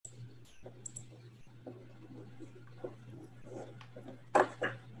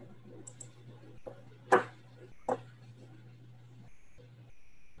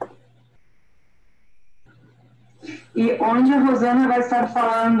E onde a Rozane vai estar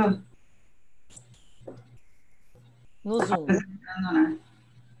falando? No Zoom. Né?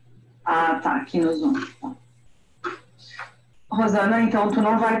 Ah, tá, aqui no Zoom. Tá. Rozana, então tu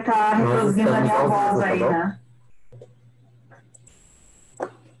não vai estar reproduzindo a minha voz aí, né?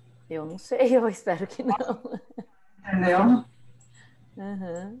 Eu não sei, eu espero que não. Entendeu?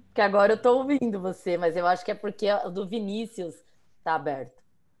 Uhum. Porque agora eu tô ouvindo você, mas eu acho que é porque o do Vinícius tá aberto.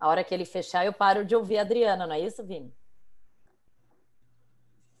 A hora que ele fechar, eu paro de ouvir a Adriana, não é isso, Vini?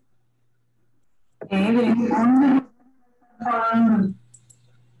 Ele, onde tá falando?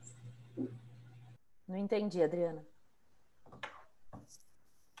 Não entendi, Adriana.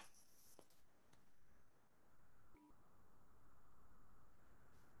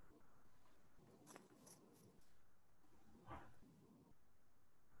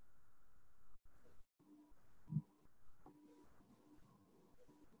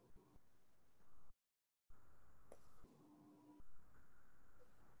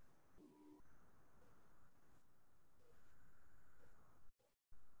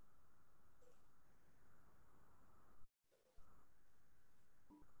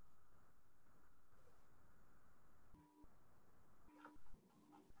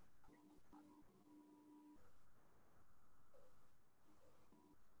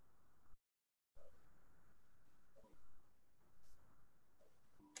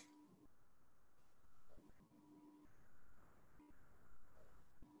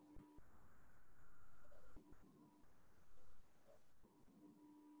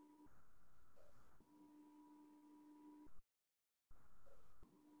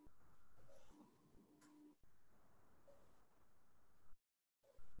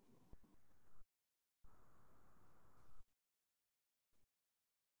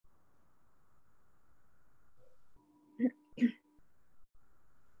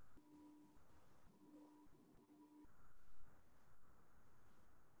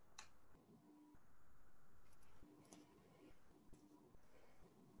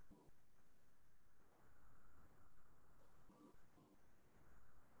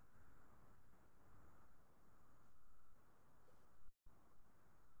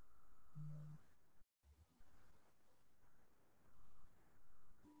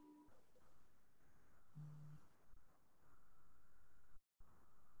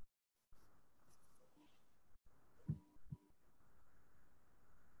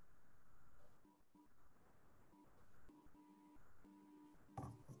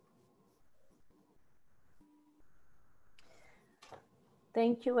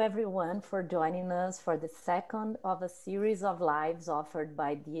 Thank you everyone for joining us for the second of a series of lives offered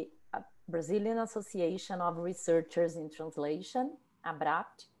by the Brazilian Association of Researchers in Translation,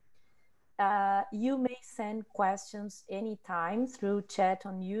 ABRAPT. You may send questions anytime through chat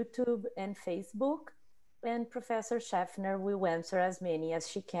on YouTube and Facebook, and Professor Schäffner will answer as many as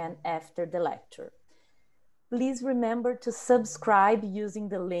she can after the lecture. Please remember to subscribe using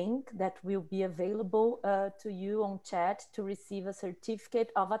the link that will be available to you on chat to receive a certificate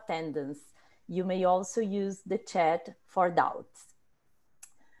of attendance. You may also use the chat for doubts.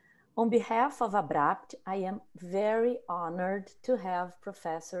 On behalf of ABRAPT, I am very honored to have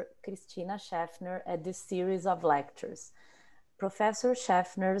Professor Christina Schäffner at this series of lectures. Professor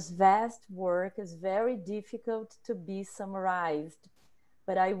Schäffner's vast work is very difficult to be summarized,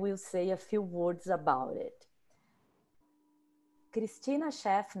 but I will say a few words about it. Christina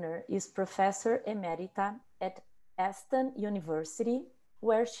Schäffner is Professor Emerita at Aston University,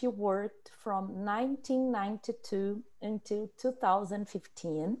 where she worked from 1992 until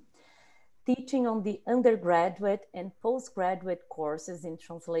 2015, teaching on the undergraduate and postgraduate courses in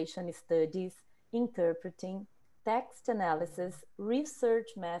translation studies, interpreting, text analysis, research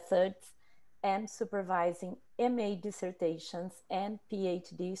methods, and supervising MA dissertations and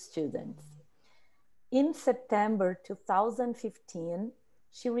PhD students. In September 2015,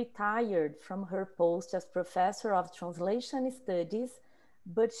 she retired from her post as Professor of Translation Studies,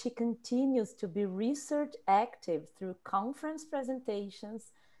 but she continues to be research active through conference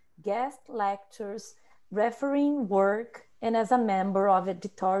presentations, guest lectures, refereeing work, and as a member of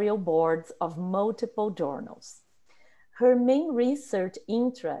editorial boards of multiple journals. Her main research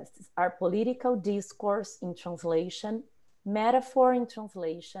interests are political discourse in translation, metaphor in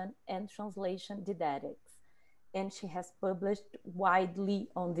translation, and translation didactics, and she has published widely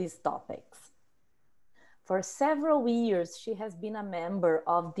on these topics. For several years, she has been a member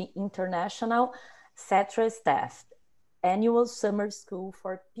of the International CETRA staff, annual summer school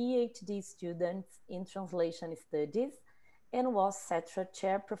for PhD students in translation studies, and was CETRA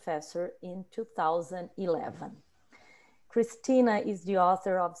chair professor in 2011. Christina is the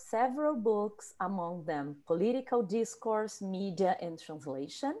author of several books, among them Political Discourse, Media and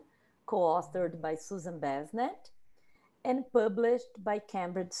Translation, co-authored by Susan Besnet, and published by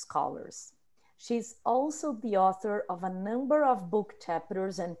Cambridge Scholars. She's also the author of a number of book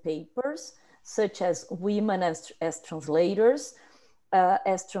chapters and papers, such as Women as Translators,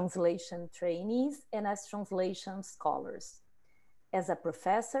 as Translation Trainees, and as Translation Scholars. As a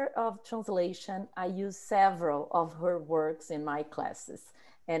professor of translation, I use several of her works in my classes,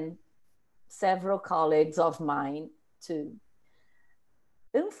 and several colleagues of mine too.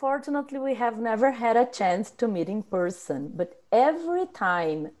 Unfortunately, we have never had a chance to meet in person, but every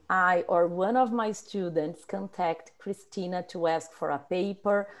time I or one of my students contact Christina to ask for a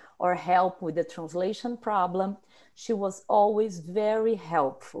paper or help with the translation problem, she was always very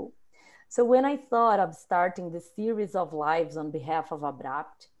helpful. So when I thought of starting the series of lives on behalf of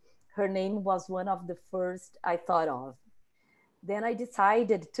ABRAPT, her name was one of the first I thought of. Then I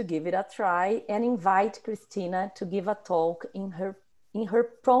decided to give it a try and invite Christina to give a talk. In her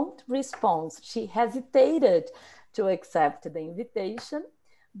prompt response, she hesitated to accept the invitation,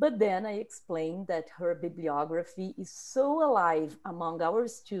 but then I explained that her bibliography is so alive among our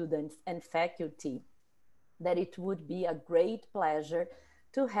students and faculty that it would be a great pleasure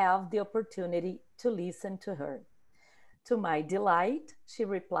to have the opportunity to listen to her. To my delight, she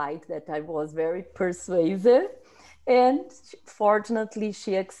replied that I was very persuasive, and fortunately,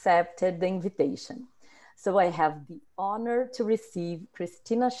 she accepted the invitation. So I have the honor to receive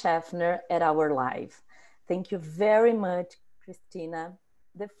Christina Schäffner at our live. Thank you very much, Christina.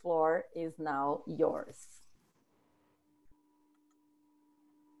 The floor is now yours.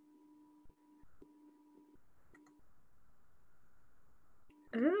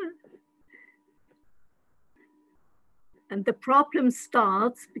 And the problem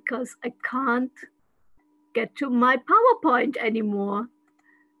starts because I can't get to my PowerPoint anymore.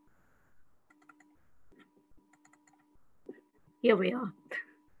 Here we are.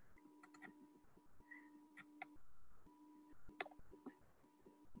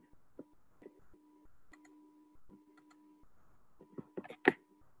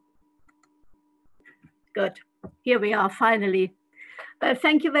 Good. Here we are, finally.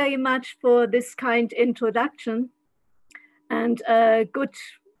 Thank you very much for this kind introduction, and good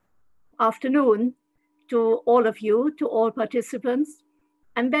afternoon to all of you, to all participants.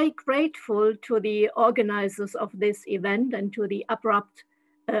 I'm very grateful to the organizers of this event and to the ABRAPT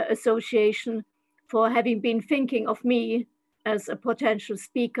Association for having been thinking of me as a potential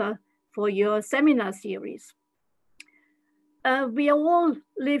speaker for your seminar series. We all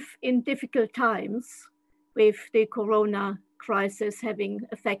live in difficult times, with the corona crisis having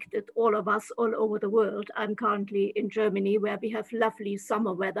affected all of us all over the world. I'm currently in Germany, where we have lovely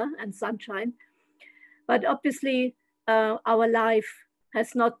summer weather and sunshine. But obviously, our life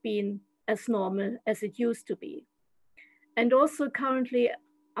has not been as normal as it used to be. And also currently,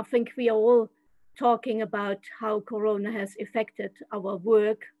 I think we are all talking about how corona has affected our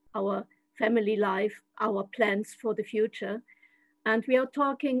work, our family life, our plans for the future. And we are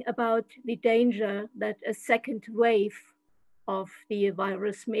talking about the danger that a second wave of the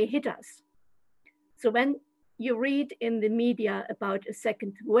virus may hit us. So when you read in the media about a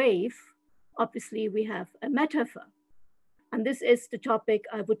second wave, obviously we have a metaphor. And this is the topic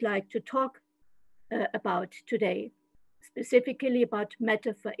I would like to talk about today, specifically about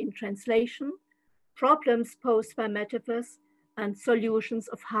metaphor in translation, problems posed by metaphors, and solutions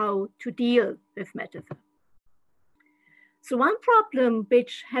of how to deal with metaphor. So one problem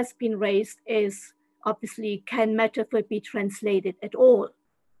which has been raised is, obviously, can metaphor be translated at all?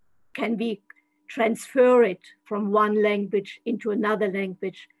 Can we transfer it from one language into another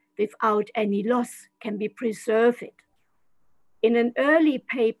language without any loss? Can we preserve it? In an early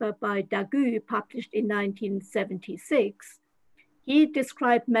paper by Dagu, published in 1976, he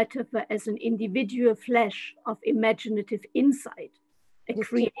described metaphor as an individual flash of imaginative insight.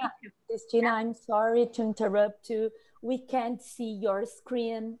 Christina, I'm sorry to interrupt you. We can't see your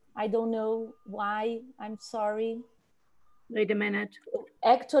screen. I don't know why. I'm sorry. Wait a minute.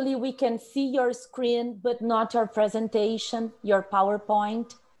 Actually, we can see your screen, but not your presentation, your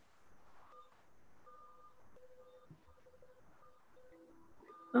PowerPoint.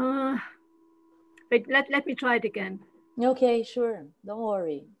 Wait, let me try it again. Okay, sure. Don't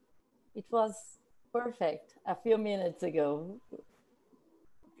worry. It was perfect a few minutes ago.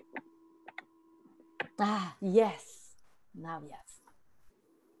 Ah, yes. Now, yes.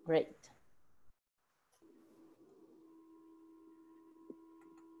 Great.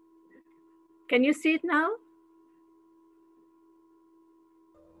 Can you see it now?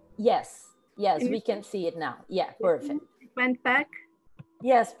 Yes. Yes, we can see it now. Yeah, perfect. went back?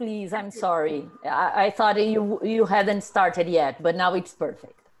 Yes, please. I'm sorry. I thought you hadn't started yet, but now it's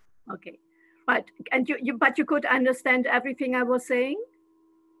perfect. Okay, right. And but you could understand everything I was saying?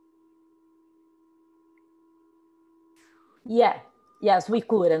 Yeah. Yes, we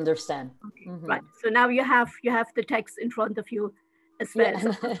could understand. Okay, right. So now you have the text in front of you as well. Yeah.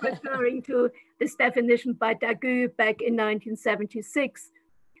 So I was referring to this definition by Dagu back in 1976,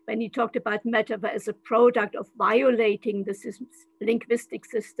 when he talked about metaphor as a product of violating the linguistic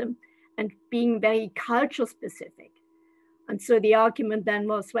system and being very culture specific. And so the argument then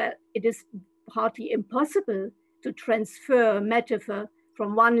was, well, it is hardly impossible to transfer metaphor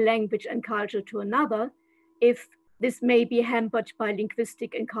from one language and culture to another if this may be hampered by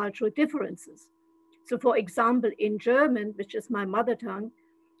linguistic and cultural differences. So for example, in German, which is my mother tongue,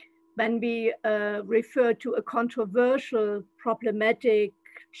 when we refer to a controversial, problematic,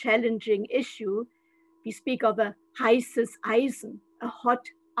 challenging issue, we speak of a heißes Eisen, a hot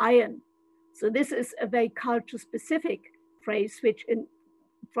iron. So this is a very culture-specific phrase, which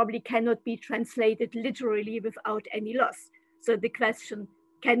probably cannot be translated literally without any loss. So the question,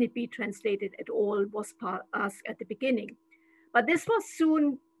 can it be translated at all, was asked at the beginning. But this was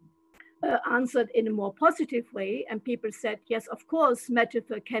soon answered in a more positive way, and people said, yes, of course,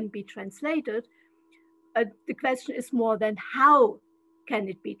 metaphor can be translated. The question is more than how can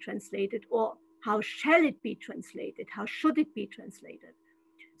it be translated, or how shall it be translated? How should it be translated?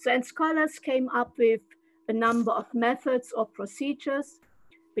 So, and scholars came up with a number of methods or procedures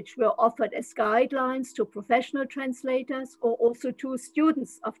which were offered as guidelines to professional translators or also to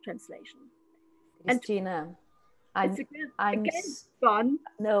students of translation. Christina, I'm gone.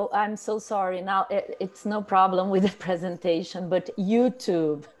 No, I'm so sorry. Now it's no problem with the presentation, but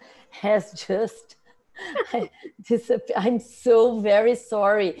YouTube has just disappeared. I'm so very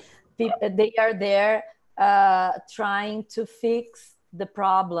sorry. They are there trying to fix the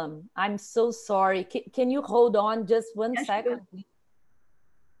problem. I'm so sorry. Can you hold on just one second, please?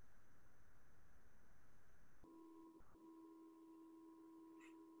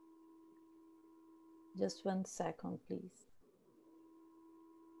 Just 1 second, please.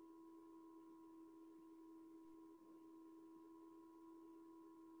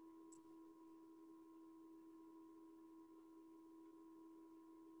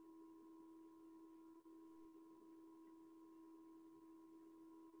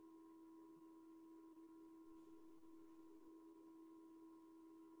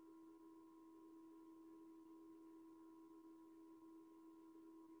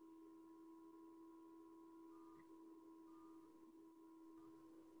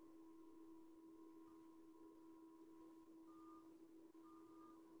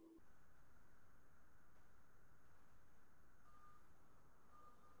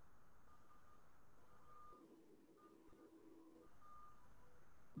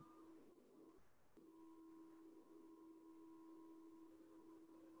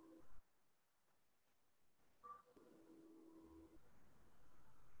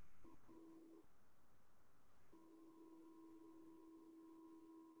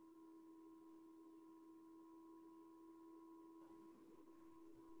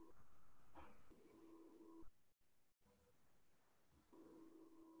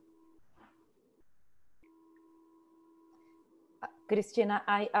 Christina,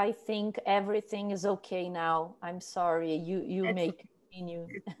 I think everything is okay now. I'm sorry. You may continue.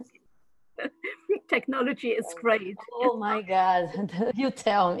 Technology is great. Oh my God. You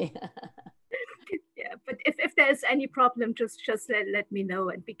tell me. Yeah, but if there's any problem, just let me know,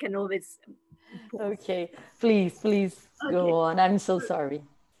 and we can always pause. Okay, please go on. I'm so sorry.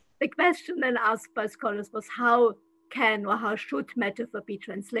 The question then asked by scholars was, how can or how should metaphor be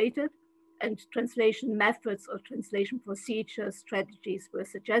translated? And translation methods or translation procedures, strategies were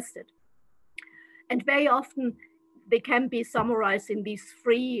suggested. And very often they can be summarized in these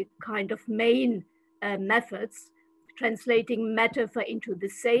three kind of main methods: translating metaphor into the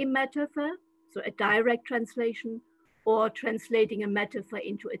same metaphor, so a direct translation, or translating a metaphor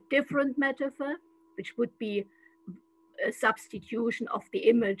into a different metaphor, which would be a substitution of the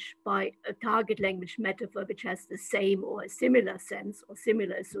image by a target language metaphor which has the same or a similar sense or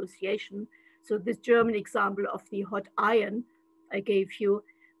similar association. So this German example of the hot iron I gave you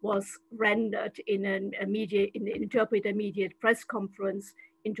was rendered in an interpreter mediate press conference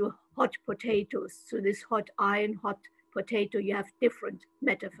into hot potatoes. So this hot iron, hot potato, you have different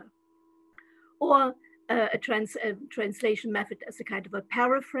metaphor. Or a translation method as a kind of a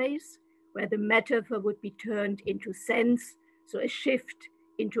paraphrase, where the metaphor would be turned into sense, so a shift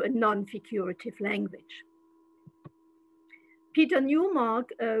into a non-figurative language. Peter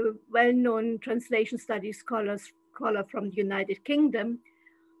Newmark, a well-known translation studies scholar scholar from the United Kingdom.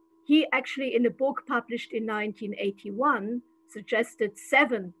 He actually, in a book published in 1981, suggested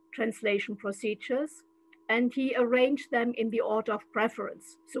 7 translation procedures, and he arranged them in the order of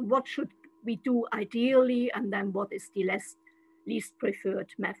preference. So what should we do ideally, and then what is the least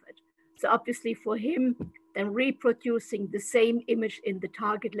preferred method? So obviously for him, then reproducing the same image in the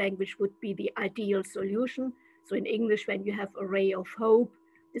target language would be the ideal solution. So in English, when you have a ray of hope,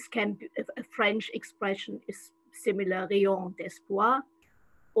 this can be a French expression is similar, rayon d'espoir,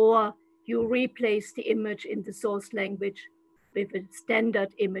 or you replace the image in the source language with a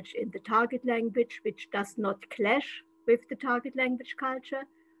standard image in the target language, which does not clash with the target language culture.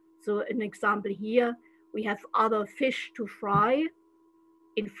 So an example here, we have other fish to fry.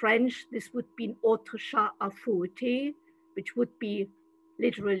 In French, this would be an autre chat à fouetter, which would be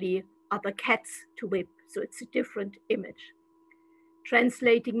literally other cats to whip. So it's a different image.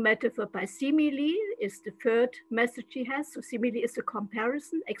 Translating metaphor by simile is the third message he has. So simile is a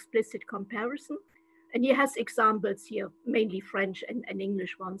comparison, explicit comparison. And he has examples here, mainly French and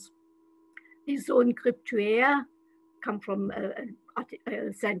English ones. The zone cryptuaire come from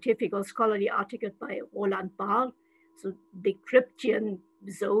a scientific or scholarly article by Roland Barthes. So the cryptian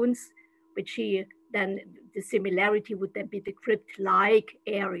zones, which he then, the similarity would then be the crypt-like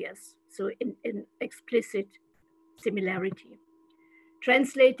areas. So in explicit similarity.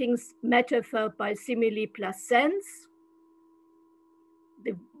 Translating metaphor by simile plus sense,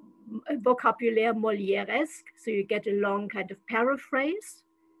 the vocabulaire Molièresque, so you get a long kind of paraphrase.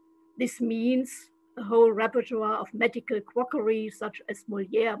 This means a whole repertoire of medical quackery such as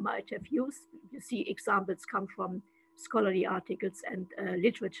Molière might have used. You see examples come from scholarly articles and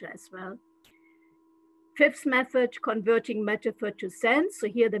literature as well. Fifth method, converting metaphor to sense. So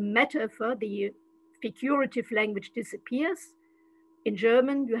here the metaphor, the figurative language disappears. In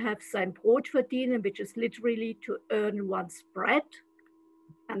German, you have sein Brot verdienen, which is literally to earn one's bread.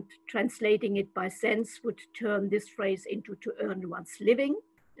 And translating it by sense would turn this phrase into to earn one's living.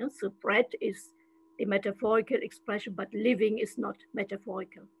 So bread is the metaphorical expression, but living is not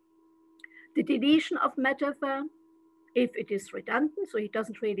metaphorical. The deletion of metaphor, if it is redundant, so he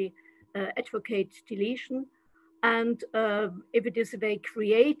doesn't really advocate deletion. And if it is a very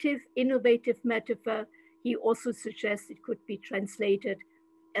creative, innovative metaphor, he also suggests it could be translated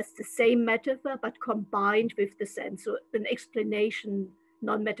as the same metaphor, but combined with the sense. So an explanation,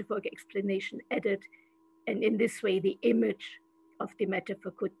 non-metaphorical explanation added. And in this way, the image of the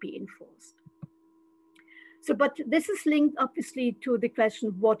metaphor could be enforced. So, but this is linked obviously to the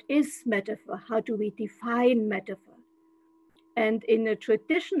question, what is metaphor? How do we define metaphor? And in a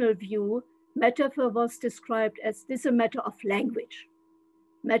traditional view, metaphor was described as this a matter of language.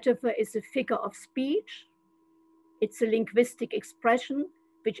 Metaphor is a figure of speech. It's a linguistic expression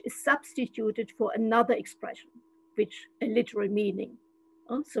which is substituted for another expression, which a literal meaning.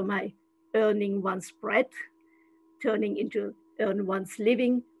 So my earning one's bread, turning into earn one's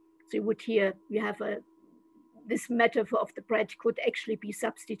living. So you would hear, you have this metaphor of the bread could actually be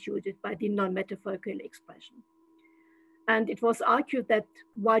substituted by the non-metaphorical expression. And it was argued that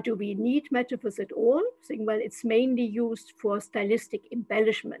why do we need metaphors at all? Saying, well, it's mainly used for stylistic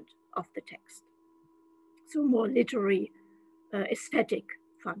embellishment of the text. So more literary aesthetic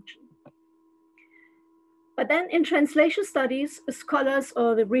function. But then in translation studies, scholars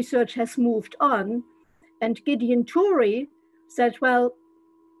or the research has moved on, and Gideon Toury said, well,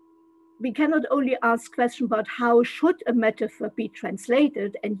 we cannot only ask questions about how should a metaphor be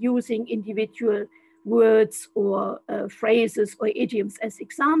translated and using individual words or phrases or idioms as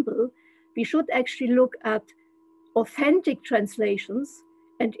example, we should actually look at authentic translations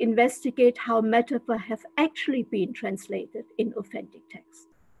and investigate how metaphor have actually been translated in authentic text.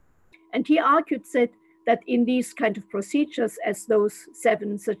 And he argued that in these kind of procedures, as those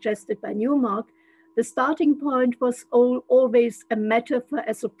 7 suggested by Newmark, the starting point was always a metaphor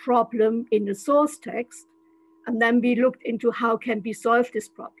as a problem in the source text, and then we looked into how can we solve this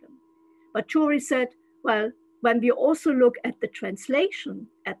problem. But Toury said, well, when we also look at the translation,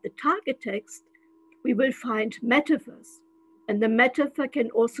 at the target text, we will find metaphors. And the metaphor can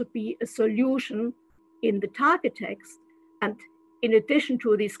also be a solution in the target text. And in addition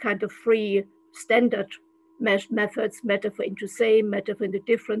to these kind of free standard methods, metaphor into same, metaphor into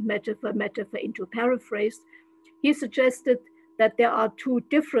different, metaphor into paraphrase, he suggested that there are two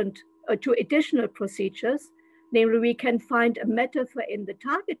additional procedures. Namely, we can find a metaphor in the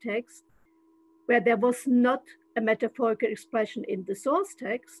target text where there was not a metaphorical expression in the source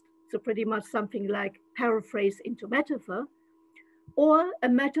text, so pretty much something like paraphrase into metaphor, or a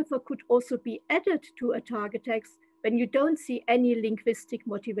metaphor could also be added to a target text when you don't see any linguistic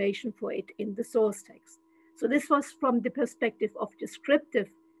motivation for it in the source text. So this was from the perspective of descriptive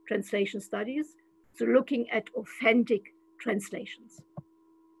translation studies, so looking at authentic translations.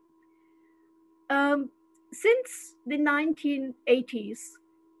 Since the 1980s,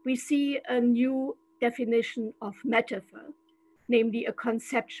 we see a new definition of metaphor, namely a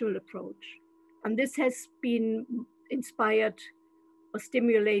conceptual approach. And this has been inspired or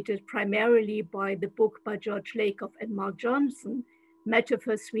stimulated primarily by the book by George Lakoff and Mark Johnson,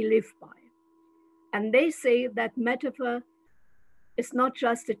 Metaphors We Live By. And they say that metaphor is not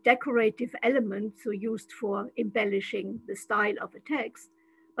just a decorative element, so used for embellishing the style of a text,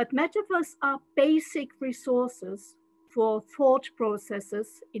 but metaphors are basic resources for thought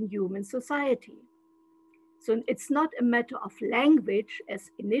processes in human society. So it's not a matter of language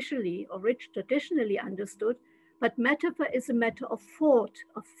as initially or traditionally understood, but metaphor is a matter of thought,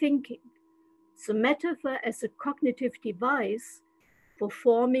 of thinking. So metaphor as a cognitive device for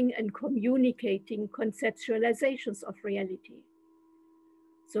forming and communicating conceptualizations of reality.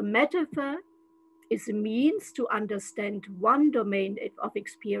 So metaphor is a means to understand one domain of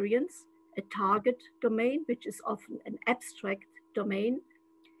experience, a target domain, which is often an abstract domain,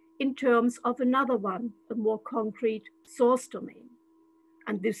 in terms of another one, a more concrete source domain.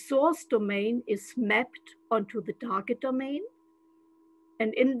 And the source domain is mapped onto the target domain.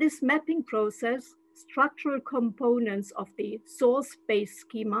 And in this mapping process, structural components of the source-based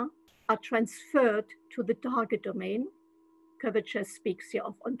schema are transferred to the target domain. Curvature speaks here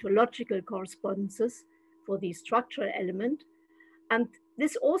of ontological correspondences for the structural element. And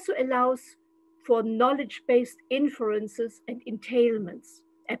this also allows for knowledge-based inferences and entailments,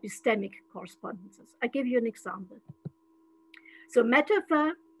 epistemic correspondences. I'll give you an example. So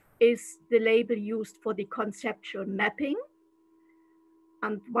metaphor is the label used for the conceptual mapping.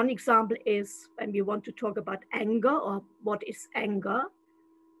 And one example is when we want to talk about anger or what is anger.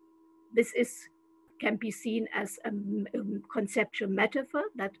 This can be seen as a conceptual metaphor,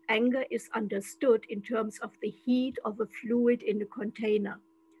 that anger is understood in terms of the heat of a fluid in a container.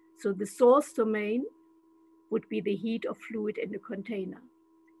 So the source domain would be the heat of fluid in a container.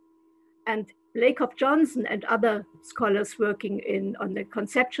 And Lakoff Johnson and other scholars working on the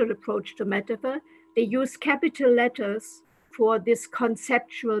conceptual approach to metaphor, they use capital letters for this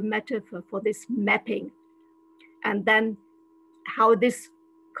conceptual metaphor, for this mapping. And then how this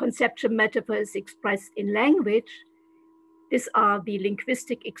conceptual metaphor is expressed in language, these are the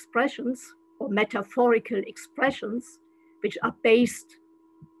linguistic expressions or metaphorical expressions, which are based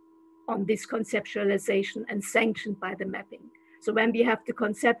on this conceptualization and sanctioned by the mapping. So when we have the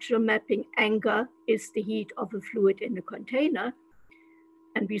conceptual mapping, anger is the heat of a fluid in a container,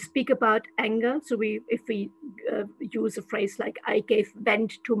 and we speak about anger. So if we use a phrase like, I gave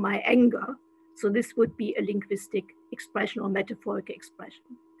vent to my anger, so this would be a linguistic expression or metaphorical expression.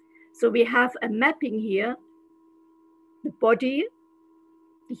 So we have a mapping here. The body,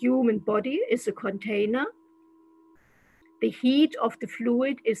 the human body is a container. The heat of the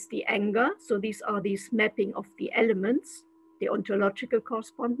fluid is the anger. So these are these mapping of the elements, the ontological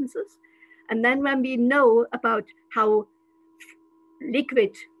correspondences. And then when we know about how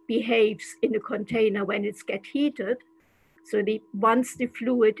liquid behaves in a container when it's get heated, so once the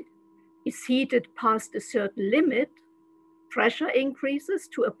fluid is heated past a certain limit, pressure increases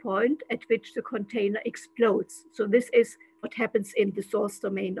to a point at which the container explodes. So this is what happens in the source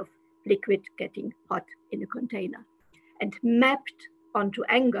domain of liquid getting hot in a container. And mapped onto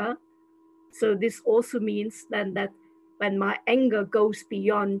anger, so this also means then that when my anger goes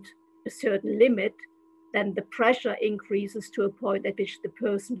beyond a certain limit, then the pressure increases to a point at which the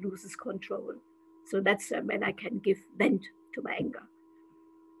person loses control. So that's when I can give vent to my anger.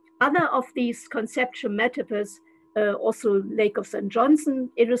 Other of these conceptual metaphors, also Lakoff and Johnson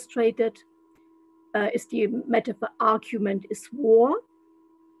illustrated, is the metaphor argument is war.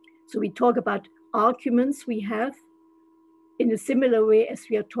 So we talk about arguments we have in a similar way as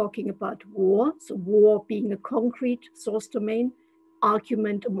we are talking about war. So war being a concrete source domain,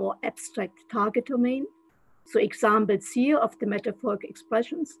 argument a more abstract target domain. So examples here of the metaphoric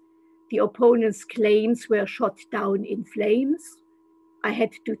expressions: the opponent's claims were shot down in flames. I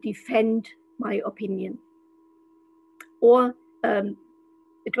had to defend my opinion. Or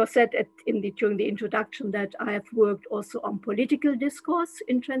it was said during the introduction that I have worked also on political discourse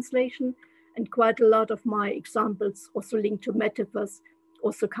in translation, and quite a lot of my examples also linked to metaphors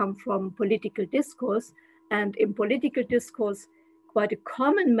also come from political discourse. And in political discourse, quite a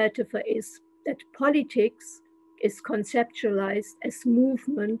common metaphor is that politics is conceptualized as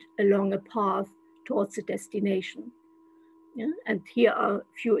movement along a path towards a destination. Yeah? And here are a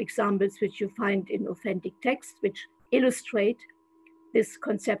few examples which you find in authentic texts which illustrate this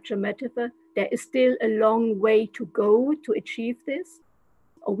conceptual metaphor. there is still a long way to go to achieve this,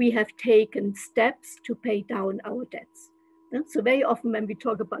 or we have taken steps to pay down our debts. So very often when we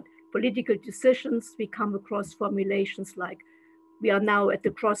talk about political decisions, we come across formulations like, we are now at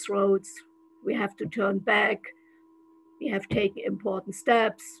the crossroads, we have to turn back, we have taken important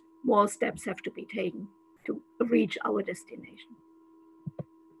steps, more steps have to be taken to reach our destination.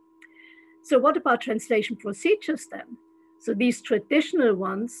 So what about translation procedures then? So these traditional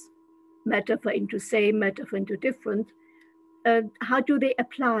ones, metaphor into same, metaphor into different, how do they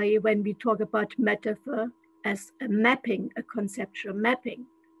apply when we talk about metaphor as a mapping, a conceptual mapping?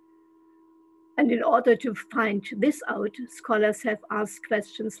 And in order to find this out, scholars have asked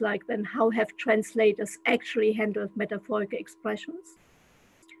questions like, then how have translators actually handled metaphorical expressions?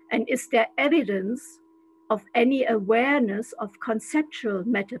 And is there evidence of any awareness of conceptual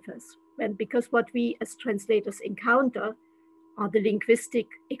metaphors? Because what we as translators encounter are the linguistic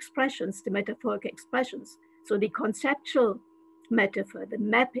expressions, the metaphorical expressions. So the conceptual metaphor, the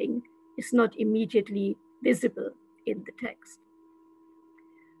mapping, is not immediately visible in the text.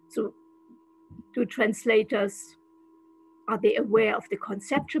 So do translators, are they aware of the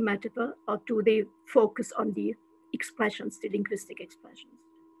conceptual metaphor, or do they focus on the expressions, the linguistic expressions?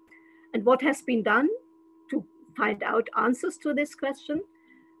 And what has been done to find out answers to this question?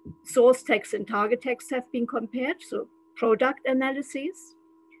 Source text and target text have been compared, so product analyses.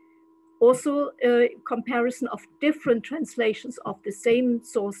 Also, comparison of different translations of the same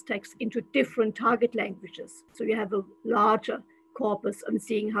source text into different target languages. So you have a larger corpus on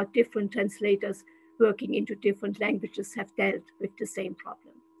seeing how different translators working into different languages have dealt with the same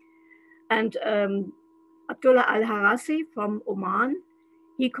problem. And Abdullah Al-Harasi from Oman,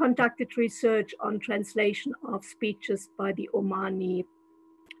 he conducted research on translation of speeches by the Omani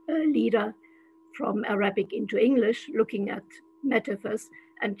leader from Arabic into English, looking at metaphors.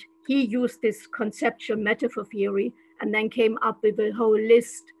 And he used this conceptual metaphor theory and then came up with a whole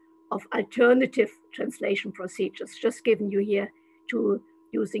list of alternative translation procedures, just giving you here to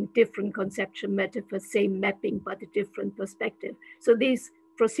using different conceptual metaphors, same mapping, but a different perspective. So these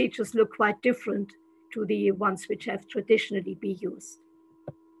procedures look quite different to the ones which have traditionally been used.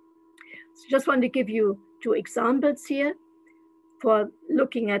 So just want to give you two examples here for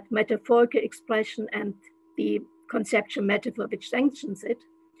looking at metaphorical expression and the conceptual metaphor which sanctions it.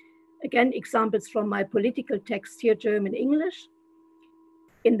 Again, examples from my political text here, German, English.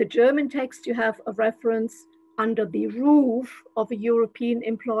 In the German text, you have a reference under the roof of a European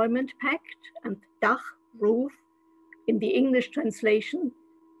Employment Pact, and Dach, roof. In the English translation,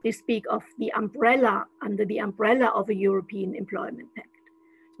 they speak of the umbrella, under the umbrella of a European Employment Pact.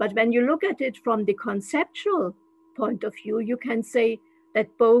 But when you look at it from the conceptual point of view, you can say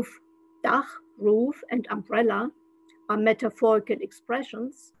that both Dach, roof, and umbrella are metaphorical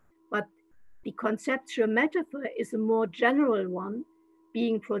expressions, but the conceptual metaphor is a more general one.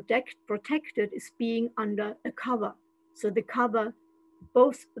 Being protected is being under a cover. So the cover,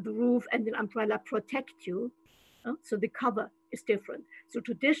 both the roof and the umbrella protect you. So the cover is different. So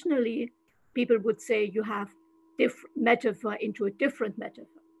traditionally, people would say you have different metaphor into a different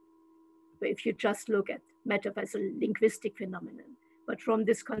metaphor. But if you just look at metaphor as a linguistic phenomenon. But from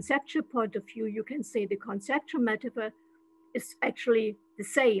this conceptual point of view, you can say the conceptual metaphor is actually the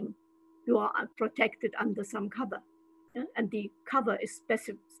same. You are protected under some cover. And the cover is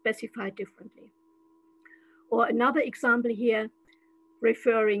specified differently. Or another example here,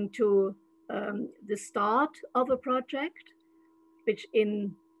 referring to the start of a project, which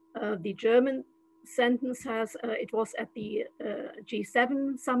in the German sentence has, it was at the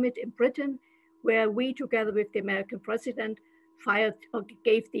G7 summit in Britain, where we, together with the American president, fired or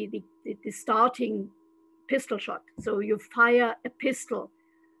gave the starting pistol shot. So you fire a pistol,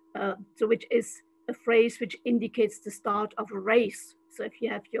 so which is a phrase which indicates the start of a race. So if you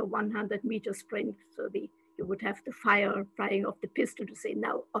have your 100-meter sprint, so you would have the firing of the pistol to say,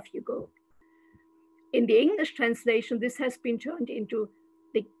 now off you go. In the English translation, this has been turned into,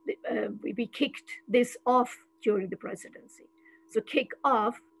 we kicked this off during the presidency. So kick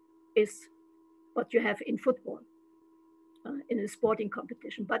off is what you have in football, in a sporting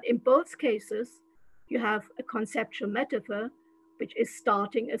competition. But in both cases, you have a conceptual metaphor, which is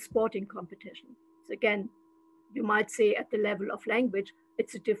starting a sporting competition. So again, you might say at the level of language,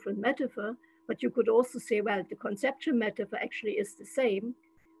 it's a different metaphor, but you could also say, well, the conceptual metaphor actually is the same.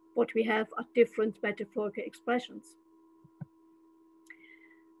 What we have are different metaphorical expressions.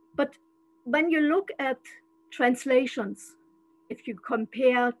 But when you look at translations, if you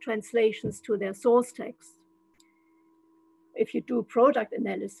compare translations to their source text, if you do product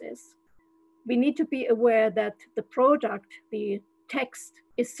analysis, we need to be aware that the product, the text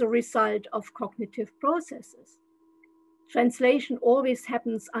is the result of cognitive processes. Translation always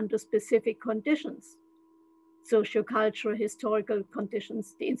happens under specific conditions, sociocultural, historical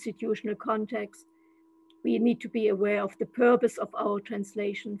conditions, the institutional context. We need to be aware of the purpose of our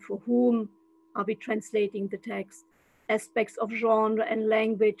translation, for whom are we translating the text. Aspects of genre and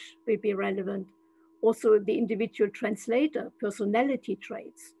language will be relevant. Also the individual translator, personality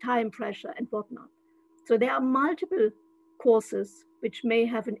traits, time pressure and whatnot. So there are multiple causes which may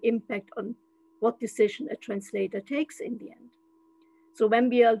have an impact on what decision a translator takes in the end. So when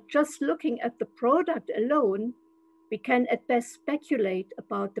we are just looking at the product alone, we can at best speculate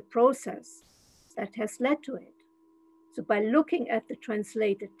about the process that has led to it. So by looking at the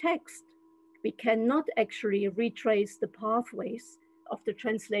translated text, we cannot actually retrace the pathways of the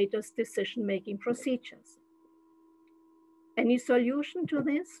translator's decision-making procedures. Any solution to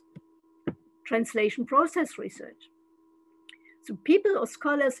this? Translation process research. So people or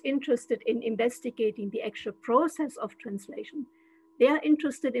scholars interested in investigating the actual process of translation, they are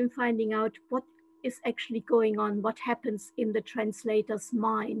interested in finding out what is actually going on, what happens in the translator's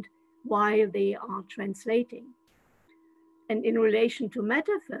mind while they are translating. And in relation to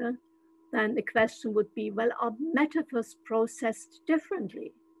metaphor, then the question would be, well, are metaphors processed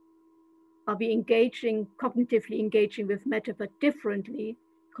differently? Are we cognitively engaging with metaphor differently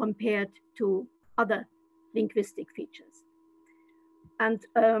compared to other linguistic features? And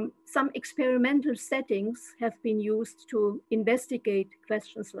some experimental settings have been used to investigate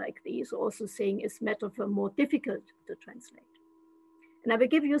questions like these, also saying, is metaphor more difficult to translate? And I will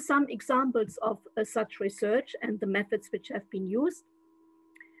give you some examples of such research and the methods which have been used.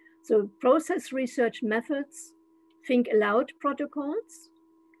 So process research methods, think aloud protocols.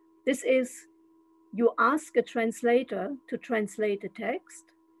 This is, you ask a translator to translate a text,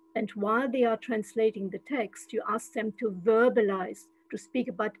 and while they are translating the text, you ask them to verbalize, to speak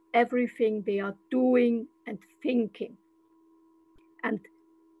about everything they are doing and thinking. And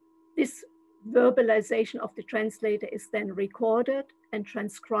this verbalization of the translator is then recorded and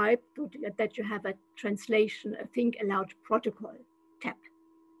transcribed so that you have a translation, a think aloud protocol tab.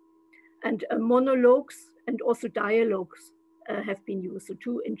 And monologues and also dialogues have been used. So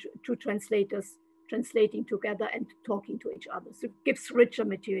two translators translating together and talking to each other. So it gives richer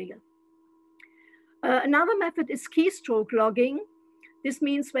material. Another method is keystroke logging. This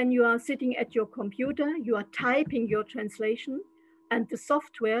means when you are sitting at your computer, you are typing your translation, and the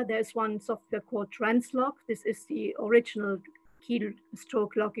software, there's one software called Translog. This is the original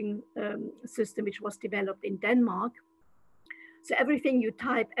keystroke logging system which was developed in Denmark. So everything you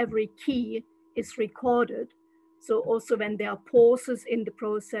type, every key is recorded. So also when there are pauses in the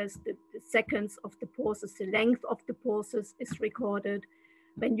process, the seconds of the pauses, the length of the pauses is recorded.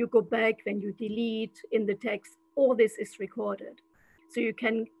 When you go back, when you delete in the text, all this is recorded. So you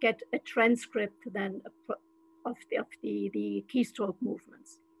can get a transcript then of the keystroke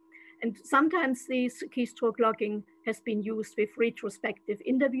movements. And sometimes this keystroke logging has been used with retrospective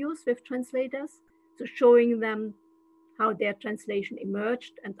interviews with translators, so showing them how their translation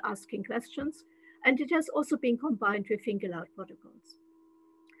emerged and asking questions. And it has also been combined with think aloud protocols.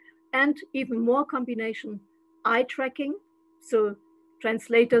 And even more combination, eye tracking. So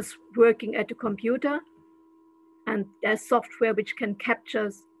translators working at a computer, and there's software which can capture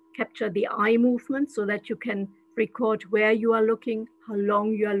the eye movement so that you can record where you are looking, how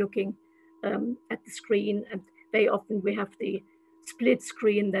long you are looking at the screen. And very often we have the split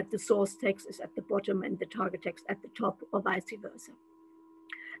screen that the source text is at the bottom and the target text at the top, or vice versa.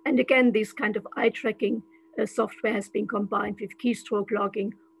 And again, this kind of eye tracking software has been combined with keystroke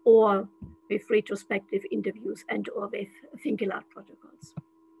logging or with retrospective interviews and or with think aloud protocols.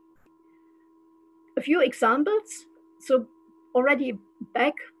 A few examples. So already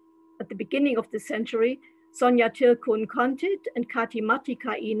back at the beginning of the century, Sonja Tirkkonen-Kontit and Kati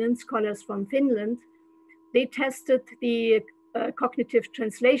Matikainen, scholars from Finland, they tested the cognitive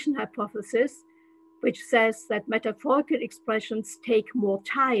translation hypothesis, which says that metaphorical expressions take more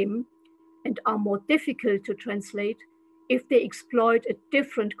time and are more difficult to translate if they exploit a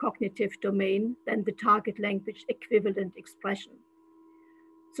different cognitive domain than the target language equivalent expression.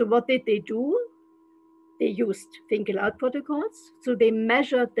 So what did they do? They used think aloud protocols. So they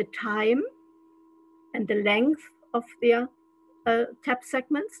measured the time and the length of their tab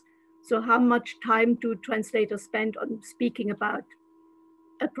segments. So how much time do translators spend on speaking about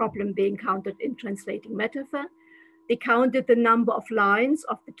a problem they encountered in translating metaphor? They counted the number of lines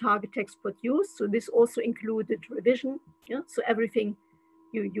of the target text produced. So this also included revision. Yeah? So everything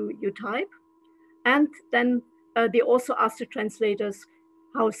you type. And then they also asked the translators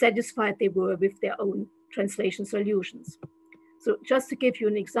how satisfied they were with their own translation solutions. So just to give you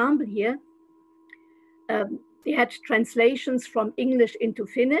an example here, they had translations from English into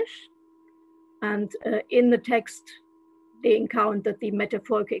Finnish, and in the text, they encountered the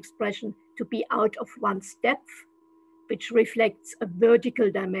metaphorical expression to be out of one's depth, which reflects a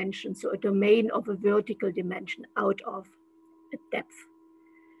vertical dimension, so a domain of a vertical dimension out of a depth.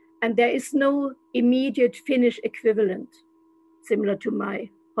 And there is no immediate Finnish equivalent, similar to my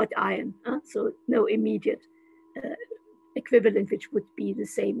hot iron, so no immediate equivalent which would be the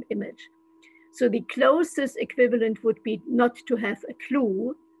same image. So the closest equivalent would be not to have a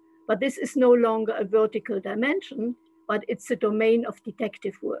clue, but this is no longer a vertical dimension, but it's a domain of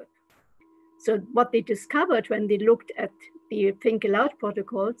detective work. So what they discovered when they looked at the Think Aloud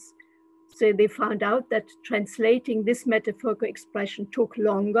protocols, so they found out that translating this metaphorical expression took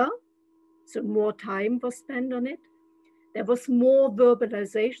longer, so more time was spent on it. There was more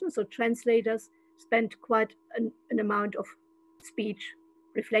verbalization, so translators spent quite an amount of speech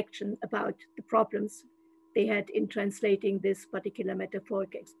reflection about the problems they had in translating this particular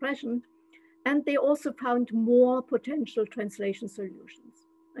metaphoric expression. And they also found more potential translation solutions.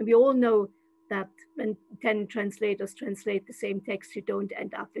 And we all know that when 10 translators translate the same text, you don't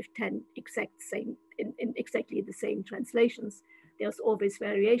end up with 10 exactly the same translations. There's always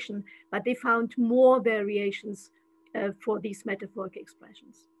variation, but they found more variations for these metaphoric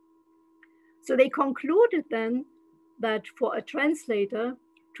expressions. So they concluded then that for a translator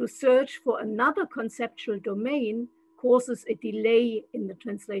to search for another conceptual domain causes a delay in the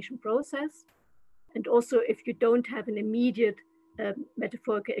translation process. And also, if you don't have an immediate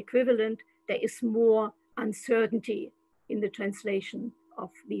metaphorical equivalent, there is more uncertainty in the translation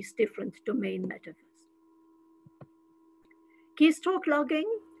of these different domain metaphors. Keystroke logging.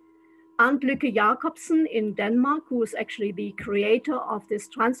 Arndt Lykke Jacobsen in Denmark, who is actually the creator of this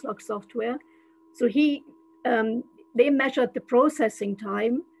translog software. So they measured the processing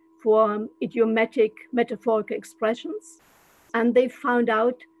time for idiomatic metaphorical expressions. And they found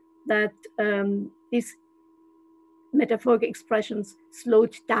out that these metaphorical expressions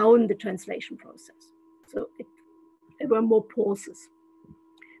slowed down the translation process. So there were more pauses,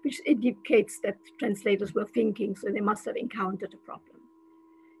 which indicates that translators were thinking, so they must have encountered a problem.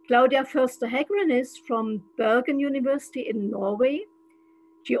 Claudia Förster-Häggren is from Bergen University in Norway.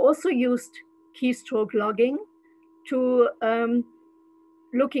 She also used keystroke logging to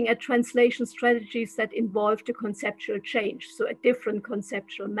looking at translation strategies that involved a conceptual change, so a different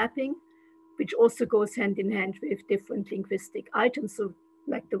conceptual mapping, which also goes hand in hand with different linguistic items, so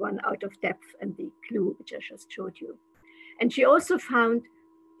like the one out of depth and the clue, which I just showed you. And she also found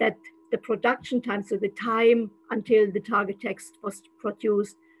that the production time, so the time until the target text was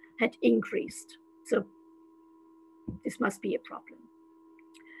produced, had increased. So this must be a problem.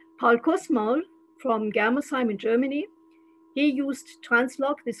 Paul Kussmaul from Germersheim in Germany, he used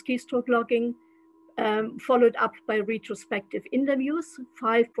translog, this keystroke logging, followed up by retrospective interviews.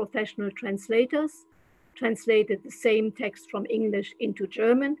 5 professional translators translated the same text from English into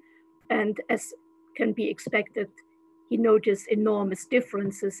German. And as can be expected, he noticed enormous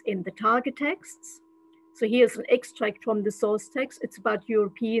differences in the target texts. So here's an extract from the source text. It's about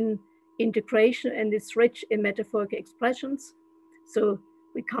European integration and it's rich in metaphorical expressions. So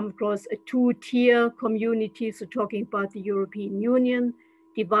we come across a 2-tier community, so talking about the European Union,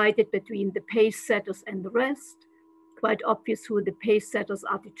 divided between the pace setters and the rest. Quite obvious who the pace setters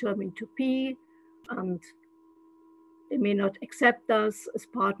are determined to be, and they may not accept us as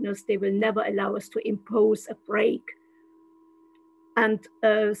partners. They will never allow us to impose a break. And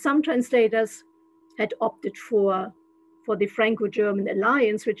some translators had opted for the Franco-German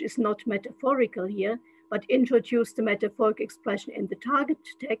alliance, which is not metaphorical here, but introduced the metaphoric expression in the target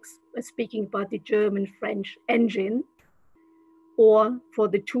text by speaking about the German-French engine, or for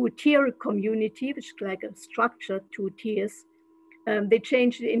the 2-tier community, which is like a structured 2 tiers, they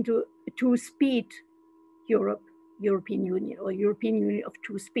changed it into a 2-speed European Union, or European Union of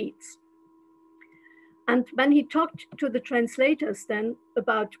 2 speeds. And when he talked to the translators then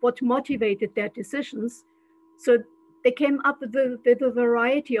about what motivated their decisions, so they came up with a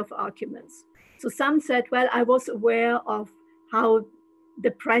variety of arguments. So some said, well, I was aware of how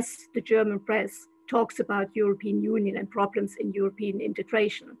the press, the German press, talks about European Union and problems in European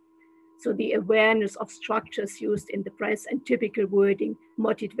integration. So the awareness of structures used in the press and typical wording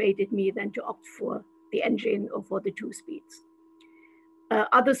motivated me then to opt for the engine or for the 2 speeds.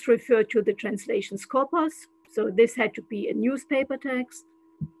 Others refer to the translation's corpus. So this had to be a newspaper text.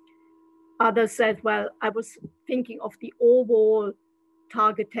 Others said, well, I was thinking of the overall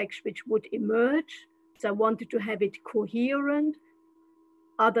target text which would emerge. So I wanted to have it coherent.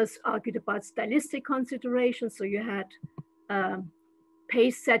 Others argued about stylistic considerations. So you had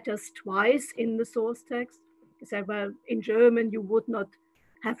pace setters twice in the source text. They said, well, in German, you would not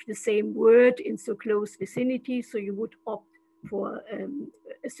have the same word in so close vicinity, so you would opt for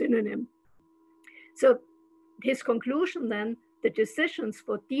a synonym. So his conclusion then, the decisions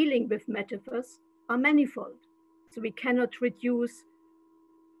for dealing with metaphors are manifold. So we cannot reduce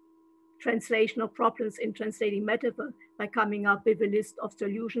translational problems in translating metaphor by coming up with a list of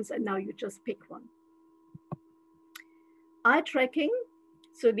solutions and now you just pick one. Eye tracking,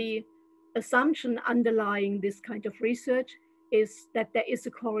 so the assumption underlying this kind of research is that there is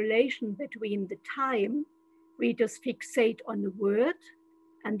a correlation between the time readers fixate on the word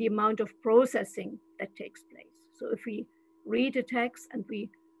and the amount of processing that takes place. So if we read a text and we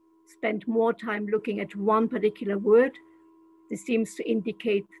spend more time looking at one particular word, this seems to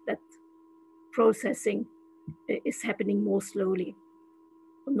indicate that processing is happening more slowly,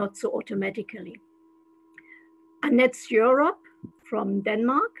 not so automatically. Annette Europe from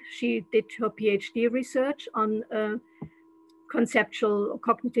Denmark, she did her PhD research on conceptual or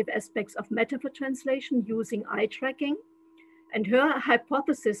cognitive aspects of metaphor translation using eye tracking. And her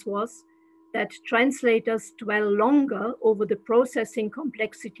hypothesis was that translators dwell longer over the processing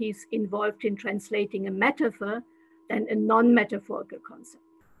complexities involved in translating a metaphor than a non-metaphorical concept.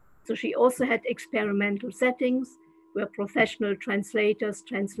 So she also had experimental settings where professional translators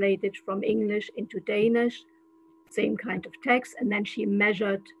translated from English into Danish, same kind of text, and then she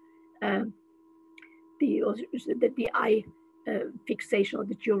measured the eye fixation or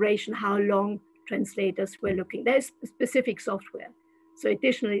the duration, how long translators were looking. There's specific software. So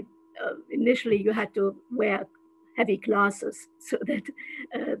additionally, initially you had to wear heavy glasses so that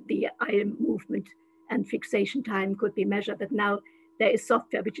the eye movement and fixation time could be measured, but now there is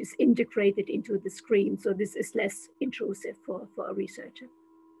software which is integrated into the screen, so this is less intrusive for a researcher.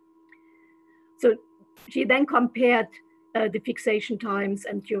 So she then compared the fixation times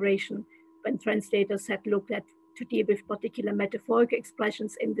and duration when translators had looked at to deal with particular metaphorical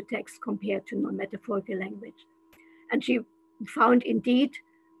expressions in the text compared to non-metaphorical language. And she found indeed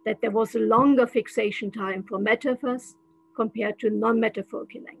that there was a longer fixation time for metaphors compared to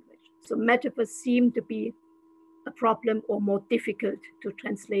non-metaphorical language. So metaphors seem to be a problem or more difficult to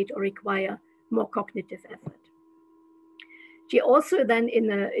translate or require more cognitive effort. She also then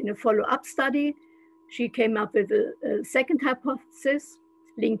in a follow-up study, she came up with a second hypothesis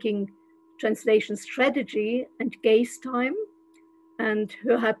linking translation strategy and gaze time. And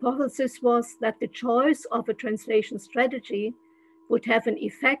her hypothesis was that the choice of a translation strategy would have an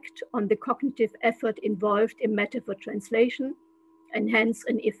effect on the cognitive effort involved in metaphor translation and hence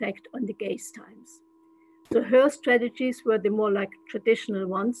an effect on the gaze times. So her strategies were the more like traditional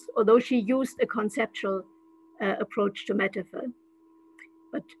ones, although she used a conceptual approach to metaphor.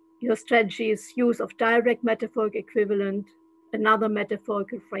 But her strategy is use of direct metaphoric equivalent, another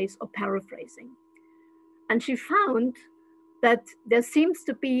metaphorical phrase, or paraphrasing. And she found that there seems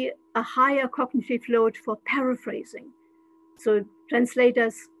to be a higher cognitive load for paraphrasing. So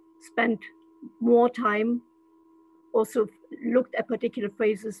translators spent more time, also looked at particular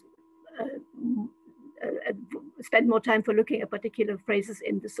phrases, spent more time for looking at particular phrases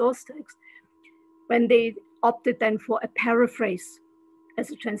in the source text when they opted then for a paraphrase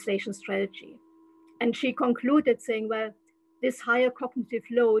as a translation strategy. And she concluded saying, well, this higher cognitive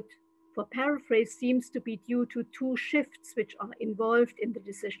load for paraphrase seems to be due to two shifts which are involved in the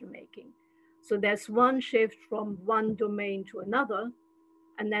decision-making. So there's one shift from one domain to another,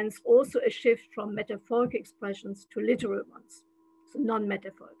 and then there's also a shift from metaphorical expressions to literal ones, so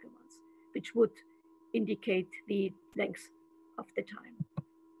non-metaphorical ones, which would indicate the length of the time.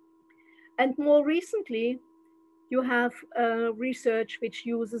 And more recently, you have research which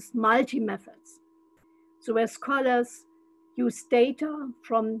uses multi-methods. So where scholars use data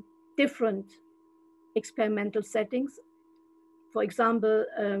from different experimental settings. For example,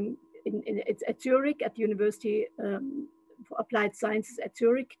 it's at Zurich, at the University for Applied Sciences at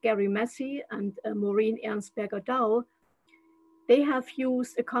Zurich, Gary Massey and Maureen Ernstberger-Dow, they have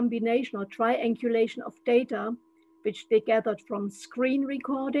used a combination or triangulation of data which they gathered from screen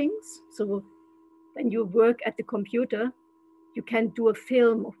recordings. So when you work at the computer, you can do a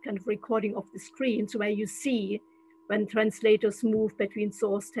film of kind of recording of the screen, so where you see when translators move between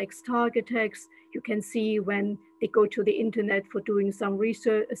source text, target text, you can see when they go to the internet for doing some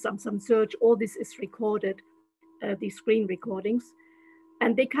research, some search, all this is recorded, these screen recordings.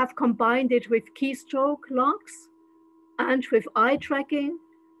 And they have combined it with keystroke logs and with eye tracking,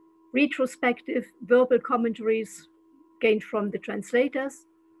 retrospective verbal commentaries gained from the translators,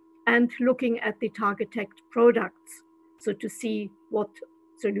 and looking at the target text products, so to see what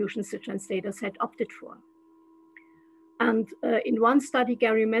solutions the translators had opted for. And in one study,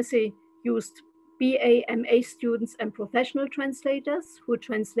 Gary Messi used BA, MA students and professional translators who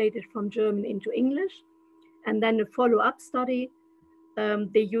translated from German into English. And then a follow-up study,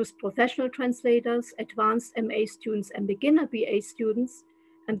 they used professional translators, advanced MA students and beginner BA students,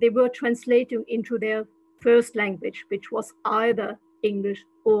 and they were translating into their first language, which was either English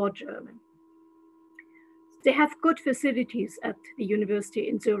or German. They have good facilities at the university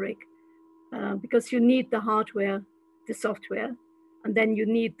in Zurich because you need the hardware, the software, and then you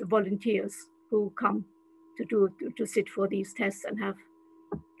need the volunteers who come to sit for these tests and have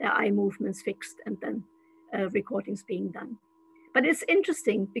their eye movements fixed and then recordings being done. But it's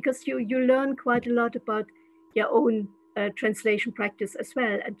interesting because you learn quite a lot about your own translation practice as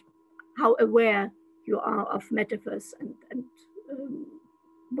well, and how aware you are of metaphors and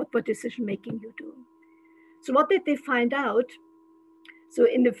what decision making you do. So what did they find out? So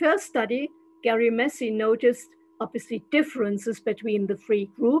in the first study, Gary Messi noticed obviously differences between the three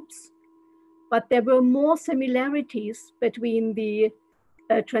groups, but there were more similarities between the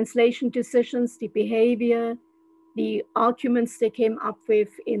translation decisions, the behavior, the arguments they came up with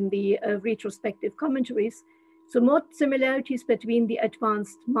in the retrospective commentaries. So more similarities between the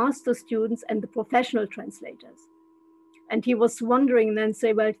advanced master students and the professional translators. And he was wondering then,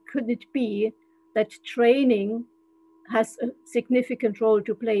 say, well, could it be that training has a significant role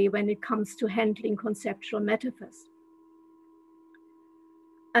to play when it comes to handling conceptual metaphors?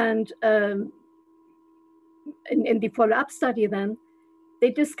 And in the follow-up study then,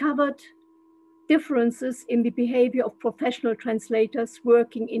 they discovered differences in the behavior of professional translators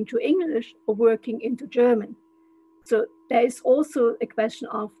working into English or working into German. So there is also a question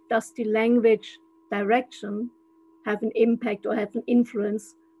of, does the language direction have an impact or have an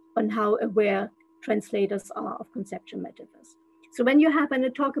influence on how aware translators are of conceptual metaphors? So when you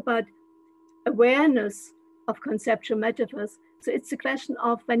talk about awareness of conceptual metaphors, so it's a question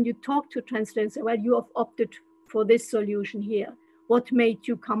of when you talk to translators, well, you have opted for this solution here. What made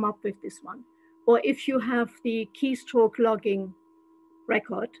you come up with this one? Or if you have the keystroke logging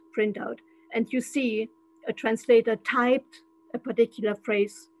record printout and you see a translator typed a particular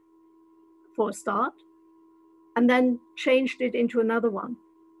phrase for a start and then changed it into another one,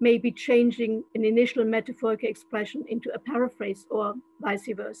 maybe changing an initial metaphorical expression into a paraphrase or vice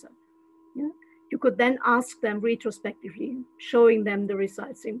versa. Yeah? You could then ask them retrospectively, showing them the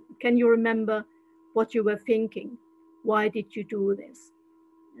results. Can you remember what you were thinking? Why did you do this?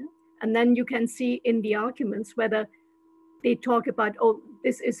 Yeah? And then you can see in the arguments whether they talk about, oh,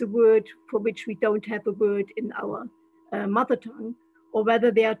 this is a word for which we don't have a word in our mother tongue, or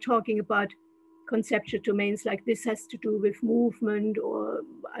whether they are talking about conceptual domains like this has to do with movement, or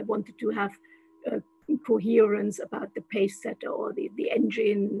I wanted to have coherence about the pace setter or the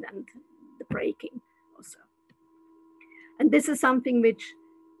engine and the braking also. And this is something which,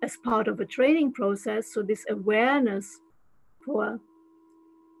 as part of a training process, so this awareness for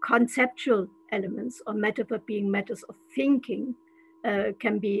conceptual elements or metaphor being matters of thinking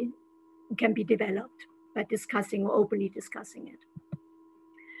can be developed by discussing or openly discussing it.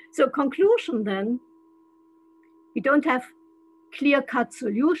 So conclusion then, we don't have clear-cut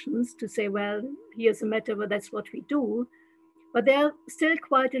solutions to say, well, here's a metaphor, that's what we do, but there are still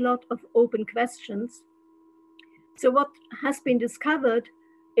quite a lot of open questions. So what has been discovered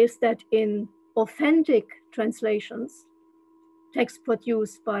is that in authentic translations, text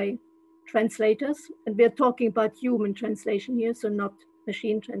produced by translators, and we're talking about human translation here, so not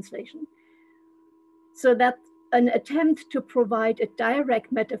machine translation, so that an attempt to provide a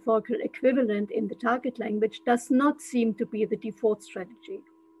direct metaphorical equivalent in the target language does not seem to be the default strategy,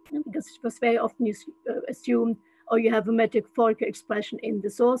 because it was very often assumed, oh, you have a metaphorical expression in the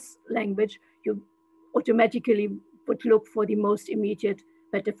source language, you automatically would look for the most immediate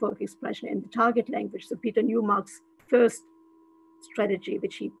metaphorical expression in the target language. So Peter Newmark's first strategy,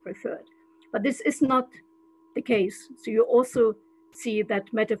 which he preferred. But this is not the case. So you also see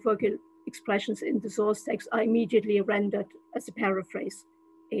that metaphorical expressions in the source text are immediately rendered as a paraphrase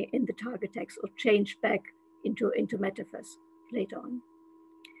in the target text or changed back into metaphors later on.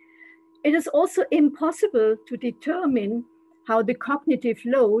 It is also impossible to determine how the cognitive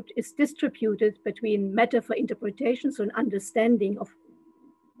load is distributed between metaphor interpretations and understanding of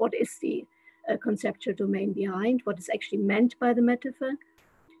what is the conceptual domain behind, what is actually meant by the metaphor,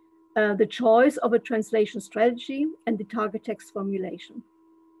 the choice of a translation strategy, and the target text formulation.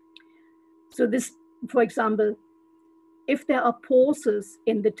 So this, for example, if there are pauses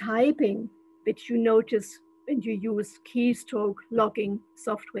in the typing, which you notice when you use keystroke logging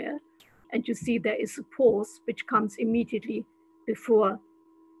software, and you see there is a pause which comes immediately before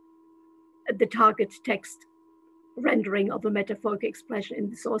the target text rendering of a metaphorical expression in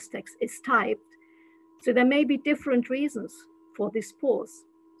the source text is typed. So there may be different reasons for this pause.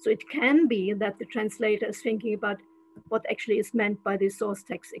 So it can be that the translator is thinking about what actually is meant by the source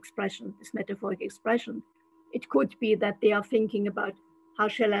text expression, this metaphoric expression. It could be that they are thinking about how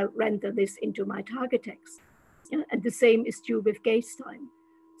shall I render this into my target text? And the same is true with gaze time.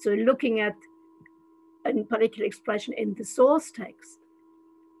 So looking at a particular expression in the source text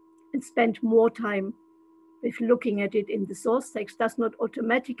and spend more time with looking at it in the source text does not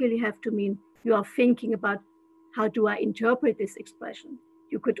automatically have to mean you are thinking about how do I interpret this expression.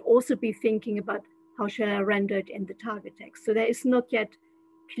 You could also be thinking about how shall I render it in the target text. So there is not yet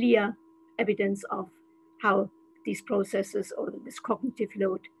clear evidence of how these processes or this cognitive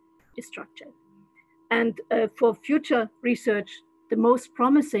load is structured. And for future research, the most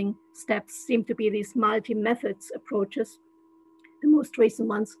promising steps seem to be these multi-methods approaches, the most recent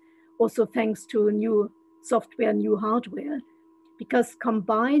ones, also thanks to new software, new hardware, because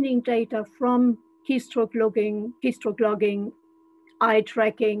combining data from keystroke logging, eye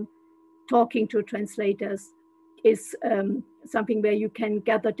tracking, talking to translators is something where you can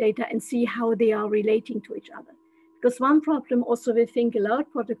gather data and see how they are relating to each other. Because one problem also with think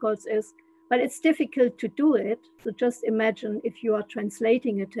aloud protocols is, well, it's difficult to do it. So just imagine if you are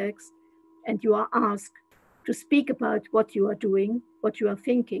translating a text and you are asked to speak about what you are doing, what you are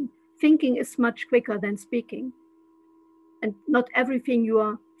thinking. Thinking is much quicker than speaking. And not everything you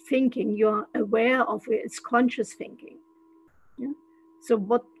are thinking, you are aware of it, it's conscious thinking. Yeah? So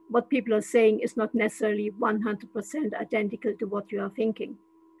what people are saying is not necessarily 100% identical to what you are thinking.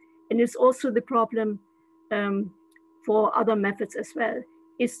 And it's also the problem for other methods as well.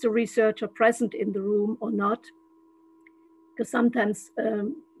 Is the researcher present in the room or not? Because sometimes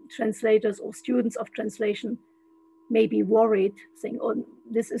translators or students of translation may be worried, saying, oh,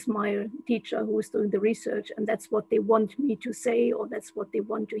 this is my teacher who is doing the research, and that's what they want me to say, or that's what they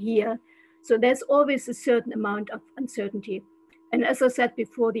want to hear. So there's always a certain amount of uncertainty. And as I said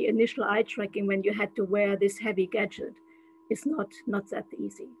before, the initial eye tracking, when you had to wear this heavy gadget, is not that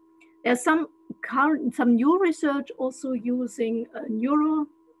easy. There's some new research also using neuroscience,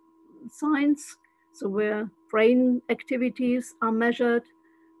 so where brain activities are measured,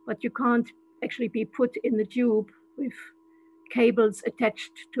 but you can't actually be put in the tube with cables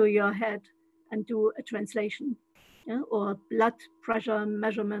attached to your head and do a translation, yeah? Or blood pressure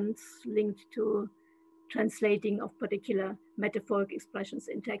measurements linked to translating of particular metaphoric expressions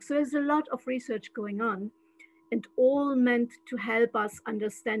in text. So there's a lot of research going on, and all meant to help us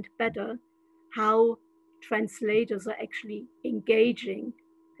understand better how translators are actually engaging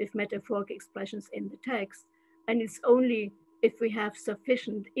with metaphoric expressions in the text. And it's only if we have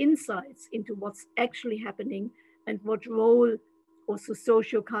sufficient insights into what's actually happening and what role also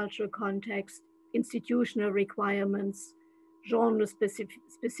socio-cultural context, institutional requirements, genre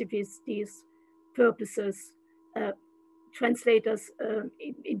specificities, purposes, translators'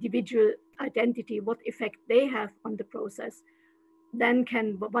 individual identity, what effect they have on the process, then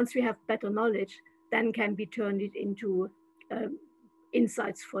once we have better knowledge, then can be turned it into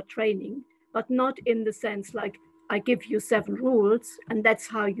insights for training, but not in the sense like I give you 7 rules and that's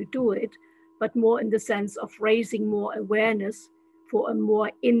how you do it, but more in the sense of raising more awareness for a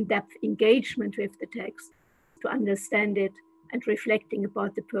more in-depth engagement with the text, to understand it and reflecting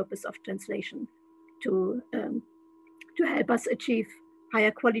about the purpose of translation to help us achieve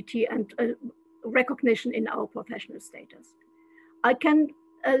higher quality and recognition in our professional status. I can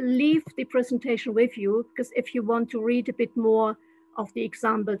leave the presentation with you, because if you want to read a bit more of the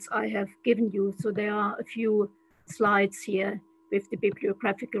examples I have given you, so there are a few slides here with the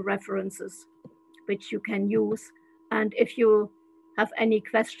bibliographical references which you can use. And if you have any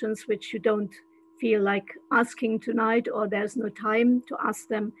questions which you don't feel like asking tonight, or there's no time to ask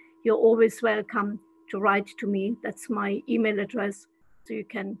them, you're always welcome to write to me. That's my email address, so you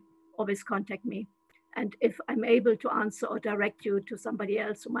can always contact me. And if I'm able to answer or direct you to somebody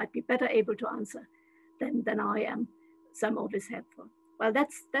else who might be better able to answer than I am, so I'm always helpful. Well,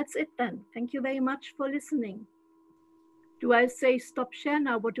 that's it then. Thank you very much for listening. Do I say stop share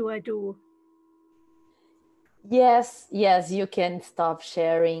now? What do I do? Yes, you can stop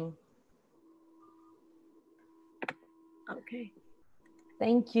sharing. Okay.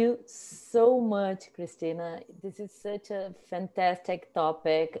 Thank you so much, Christina. This is such a fantastic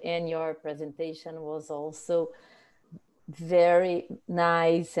topic, and your presentation was also very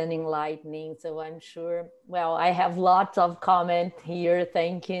nice and enlightening. So I'm sure, well, I have lots of comments here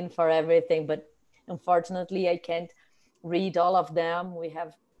thanking for everything, but unfortunately I can't read all of them. We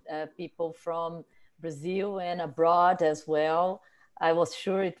have people from Brazil and abroad as well. I was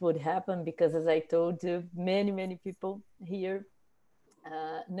sure it would happen because, as I told you, many people here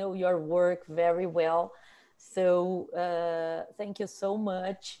know your work very well. So thank you so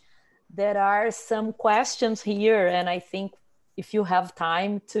much. There are some questions here, and I think if you have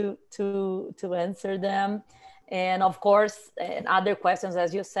time to answer them. And of course, and other questions,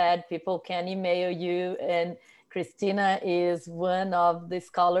 as you said, people can email you, and Christina is one of the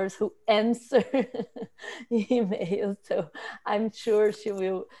scholars who answer emails. So I'm sure she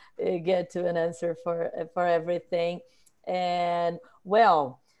will get to an answer for everything. And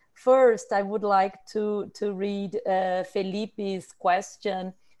well, first I would like to read Felipe's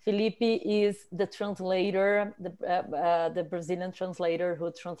question. Felipe is the translator, the Brazilian translator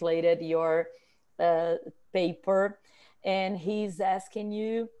who translated your paper, and he's asking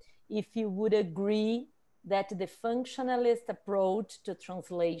you if you would agree that the functionalist approach to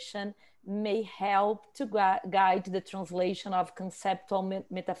translation may help to guide the translation of conceptual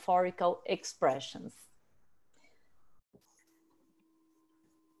metaphorical expressions.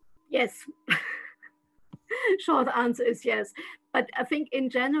 Yes. Short answer is yes. But I think in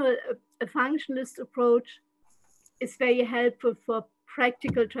general, a functionalist approach is very helpful for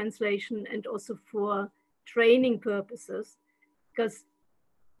practical translation and also for training purposes, because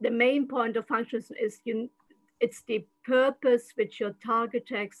the main point of functionalism is it's the purpose which your target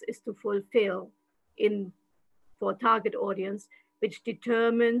text is to fulfill for target audience, which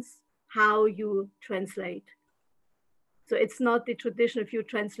determines how you translate. So it's not the traditional view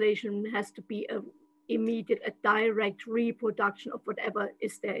translation has to be a direct reproduction of whatever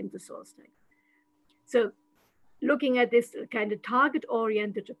is there in the source text. So looking at this kind of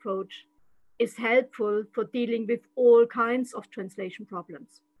target-oriented approach is helpful for dealing with all kinds of translation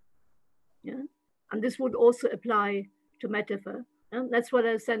problems. Yeah, and this would also apply to metaphor. And that's what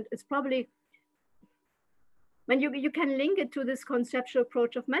I said. It's probably when you can link it to this conceptual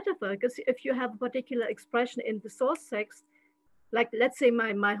approach of metaphor, because if you have a particular expression in the source text, like let's say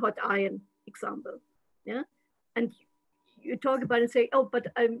my hot iron example, yeah, and you talk about it and say, oh, but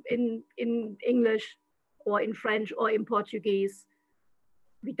in English or in French or in Portuguese,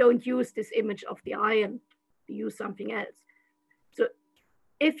 we don't use this image of the iron, we use something else. So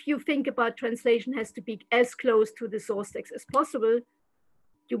if you think about translation has to be as close to the source text as possible,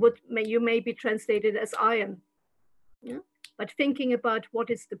 you may be translated as iron. Yeah? But thinking about what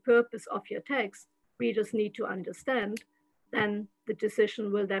is the purpose of your text, readers need to understand, then the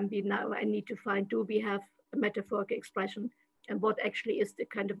decision will then be now, I need to find, do we have a metaphorical expression, and what actually is the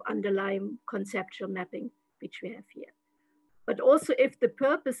kind of underlying conceptual mapping which we have here. But also if the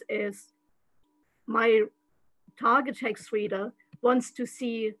purpose is my target text reader wants to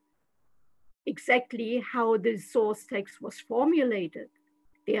see exactly how the source text was formulated,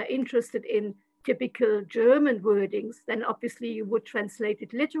 they are interested in typical German wordings, then obviously you would translate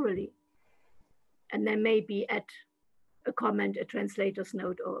it literally. And then maybe add a comment, a translator's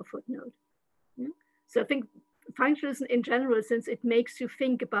note or a footnote. Yeah? So I think functionalism in general, since it makes you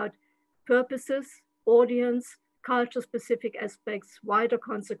think about purposes, audience, culture-specific aspects, wider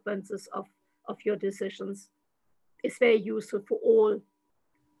consequences of your decisions, is very useful for all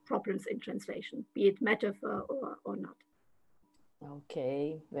problems in translation, be it metaphor or not.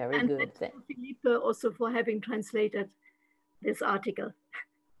 Okay, very and good. Thank you, Felipe, also for having translated this article.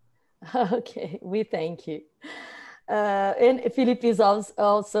 Okay, we thank you. And Philip is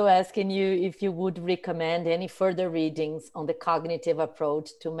also asking you if you would recommend any further readings on the cognitive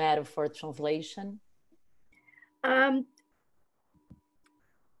approach to metaphor translation. In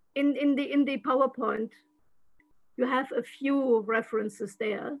the PowerPoint, you have a few references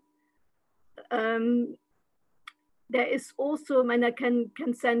there. There is also, and I can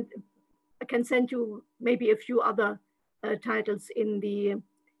send you maybe a few other titles in the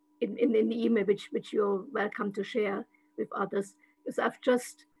email, which you're welcome to share with others. Because I've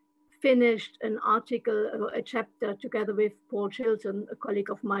just finished an article, a chapter together with Paul Chilton, a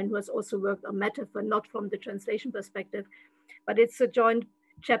colleague of mine who has also worked on metaphor, not from the translation perspective, but it's a joint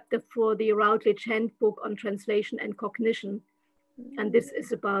chapter for the Routledge Handbook on Translation and Cognition. And this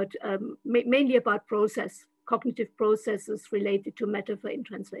is about, mainly about cognitive processes related to metaphor in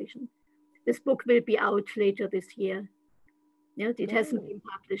translation. This book will be out later this year. Yeah, it hasn't been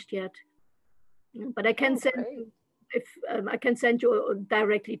published yet, but I can send you, if I can send you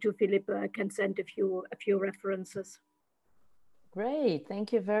directly to Philippe. I can send a few references. Great,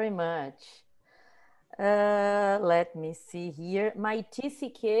 thank you very much. Let me see here. Maiti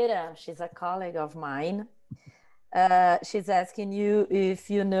Siqueira, she's a colleague of mine. She's asking you if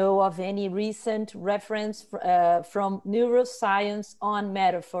you know of any recent reference from neuroscience on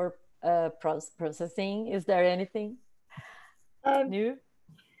metaphor processing. Is there anything? new?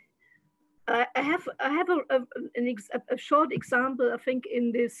 I have a short example, I think,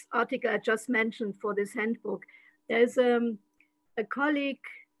 in this article I just mentioned for this handbook. There's a colleague,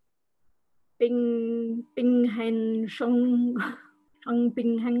 Bing Hen Shong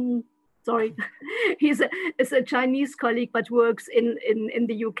Bing Hen, sorry, he's a Chinese colleague but works in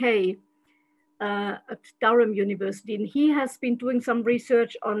the UK at Durham University, and he has been doing some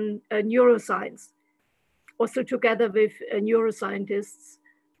research on neuroscience, also together with neuroscientists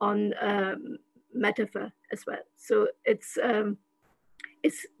on metaphor as well. So it's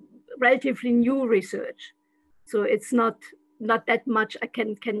relatively new research. So it's not that much I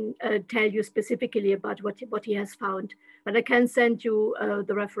can tell you specifically about what he has found, but I can send you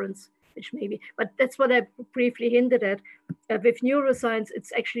the reference, which maybe, but that's what I briefly hinted at. With neuroscience,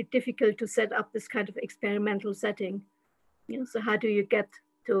 it's actually difficult to set up this kind of experimental setting. You know, so how do you get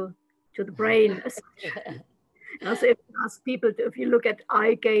to the brain? So if you ask people, if you look at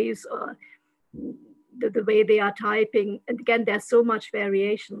eye gaze or the way they are typing, and again, there's so much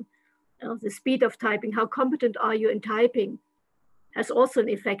variation. You know, the speed of typing, how competent are you in typing, has also an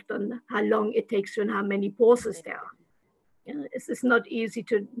effect on how long it takes you and how many pauses there are. You know, it's not easy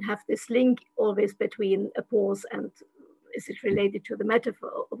to have this link always between a pause and is it related to the metaphor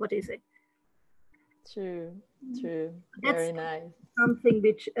or what is it? True. That's very nice. Something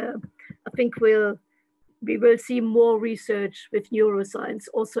which I think we will see more research with neuroscience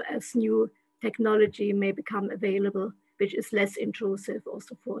also as new technology may become available, which is less intrusive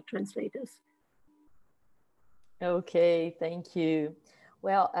also for translators. Okay, thank you.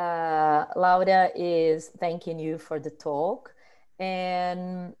 Well, Laura is thanking you for the talk,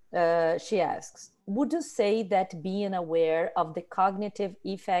 and she asks, would you say that being aware of the cognitive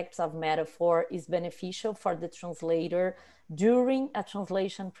effects of metaphor is beneficial for the translator during a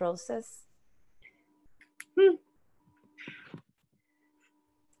translation process?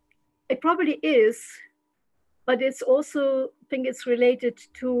 It probably is, but it's also, I think it's related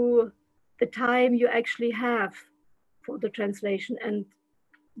to the time you actually have for the translation and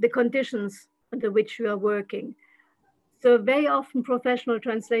the conditions under which you are working. So very often professional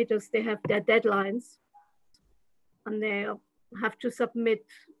translators, they have their deadlines and they have to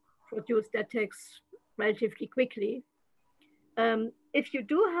produce their text relatively quickly. If you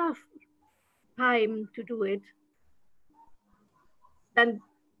do have time to do it, then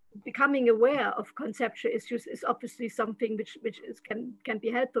becoming aware of conceptual issues is obviously something which can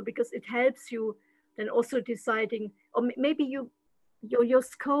be helpful, because it helps you then also deciding, or maybe your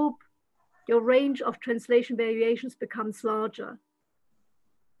scope, your range of translation variations becomes larger.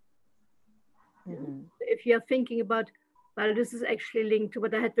 Mm-hmm. If you're thinking about, well, this is actually linked to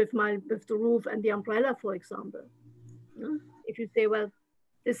what I had with the roof and the umbrella, for example. If you say, well,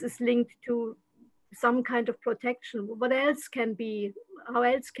 this is linked to some kind of protection, what else can be, how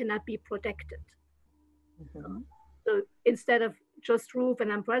else can that be protected? Mm-hmm. So instead of just roof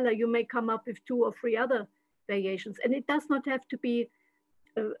and umbrella, you may come up with 2 or 3 other variations. And it does not have to be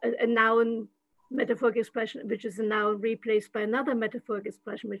a noun metaphoric expression, which is a noun replaced by another metaphoric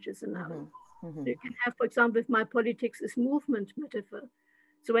expression, which is a noun. Mm-hmm. So you can have, for example, if my politics is movement metaphor.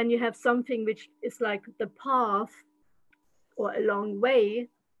 So when you have something which is like the path or a long way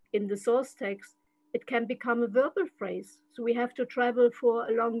in the source text, it can become a verbal phrase. So we have to travel for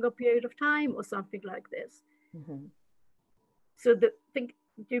a longer period of time or something like this. Mm-hmm. So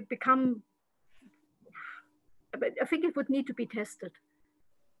you become, I think it would need to be tested.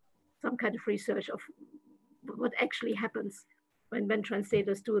 Some kind of research of what actually happens when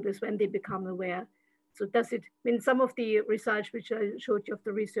translators do this, when they become aware. So does it, I mean, some of the research which I showed you of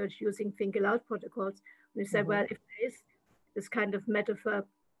the research using think aloud protocols, we said, well, if there is this kind of metaphor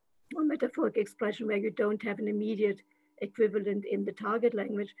or metaphoric expression where you don't have an immediate equivalent in the target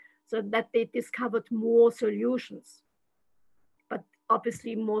language, so that they discovered more solutions, but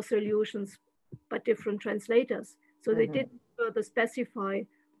obviously more solutions by different translators. So they didn't further specify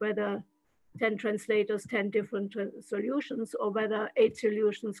whether 10 translators, 10 different solutions, or whether 8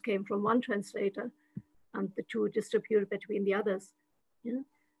 solutions came from one translator and the 2 distributed between the others. Yeah?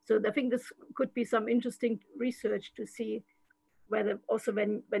 So I think this could be some interesting research to see whether also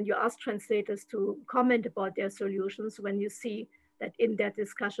when you ask translators to comment about their solutions, when you see that in their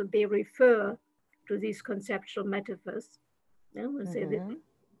discussion, they refer to these conceptual metaphors. Yeah? We'll say that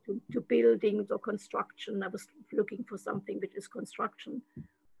to buildings or construction. I was looking for something which is construction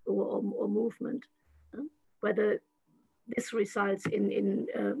or movement, whether this results in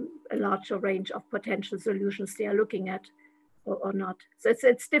a larger range of potential solutions they are looking at or not. So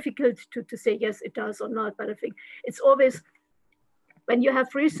it's difficult to say yes, it does or not, but I think it's always, when you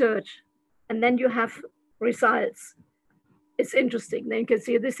have research and then you have results, it's interesting. Then you can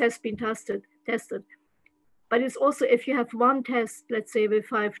see this has been tested. But it's also, if you have one test, let's say with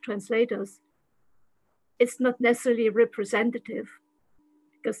 5 translators, it's not necessarily representative,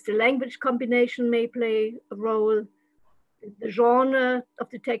 because the language combination may play a role, the genre of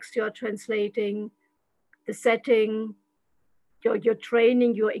the text you are translating, the setting, your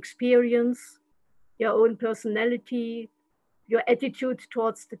training, your experience, your own personality, your attitude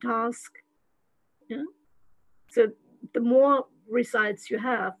towards the task. Yeah? So the more results you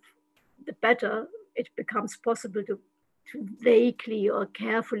have, the better it becomes possible to vaguely or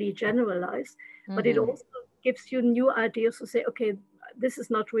carefully generalize. But it also gives you new ideas to say, okay, this is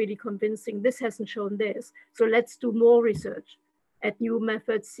not really convincing. This hasn't shown this. So let's do more research, add new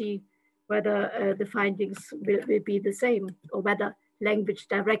methods, see whether the findings will be the same, or whether language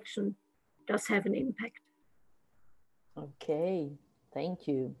direction does have an impact. Okay, thank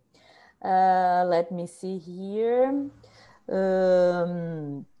you. Let me see here.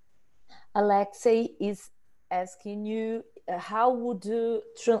 Alexei is asking you, how would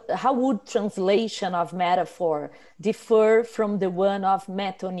translation of metaphor differ from the one of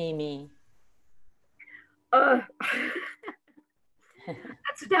metonymy?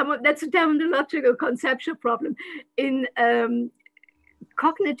 That's a terminological conceptual problem. In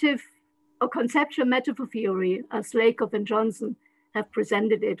cognitive or conceptual metaphor theory, as Lakoff and Johnson have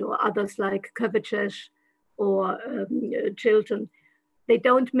presented it, or others like Kovacev or Chilton, they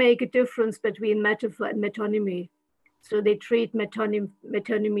don't make a difference between metaphor and metonymy. So they treat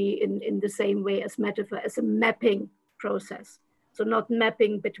metonymy in the same way as metaphor, as a mapping process. So not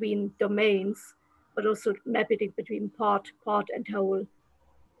mapping between domains, but also mapping between part and whole.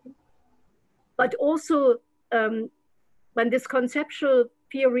 But also, when this conceptual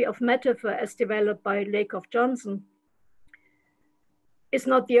theory of metaphor as developed by Lakoff Johnson is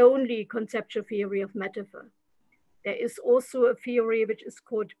not the only conceptual theory of metaphor. There is also a theory which is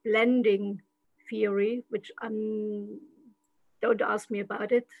called blending theory, which don't ask me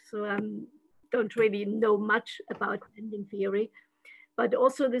about it. So I don't really know much about blending theory, but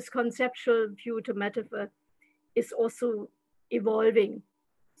also this conceptual view to metaphor is also evolving.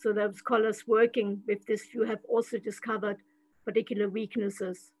 So the scholars working with this view have also discovered particular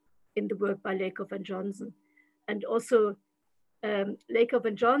weaknesses in the work by Lakoff and Johnson. And also Lakoff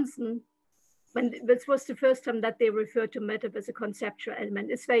and Johnson, when this was the first time that they referred to metaphor as a conceptual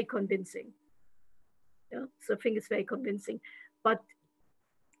element, it's very convincing. Yeah? So I think it's very convincing. But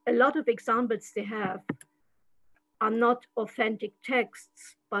a lot of examples they have are not authentic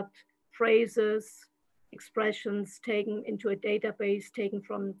texts, but phrases, expressions taken into a database, taken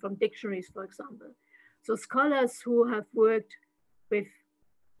from dictionaries, for example. So scholars who have worked with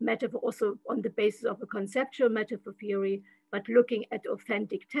metaphor also on the basis of a conceptual metaphor theory, but looking at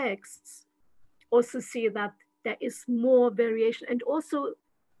authentic texts, also see that there is more variation and also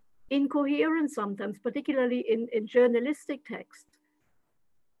incoherence sometimes, particularly in journalistic texts.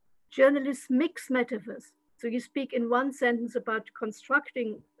 Journalists mix metaphors. So you speak in one sentence about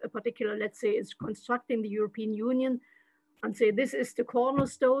constructing a particular, let's say it's constructing the European Union, and say this is the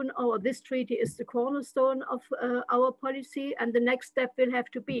cornerstone, or this treaty is the cornerstone of our policy, and the next step will have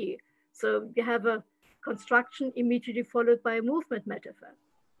to be. So you have a construction immediately followed by a movement metaphor.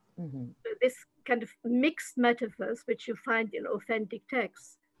 So this kind of mixed metaphors, which you find in authentic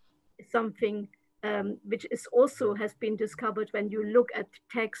texts, is something which is also has been discovered when you look at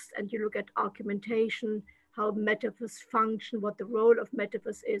text and you look at argumentation, how metaphors function, what the role of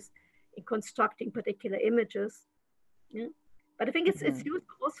metaphors is in constructing particular images. Yeah. But I think it's used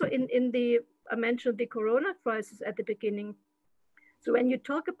also in the, I mentioned the Corona crisis at the beginning. So when you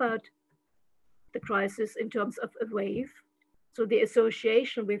talk about the crisis in terms of a wave, so the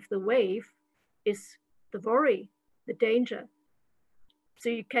association with the wave is the worry, the danger. So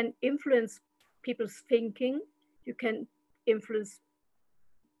you can influence people's thinking, you can influence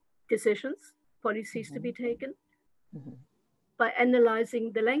decisions, policies to be taken by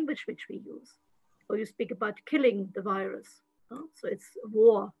analyzing the language which we use. Or you speak about killing the virus. So it's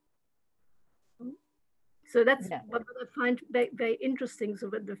war. So that's what I find very, very interesting. So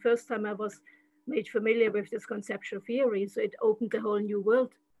the first time I was made familiar with this conceptual theory, so it opened a whole new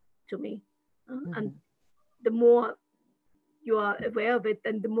world to me. And the more you are aware of it,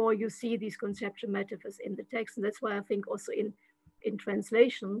 and the more you see these conceptual metaphors in the text. And that's why I think also in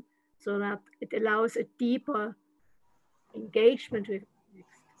translation, so that it allows a deeper engagement with the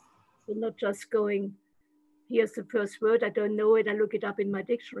text. So not just going, here's the first word, I don't know it, I look it up in my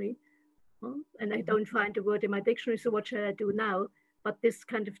dictionary, and I don't find the word in my dictionary, so what shall I do now? But this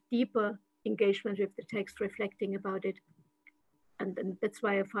kind of deeper engagement with the text, reflecting about it. And that's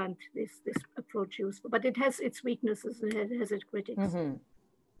why I find this approach useful. But it has its weaknesses and it has its critics.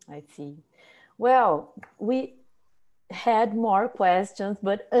 Mm-hmm. I see. Well, we had more questions,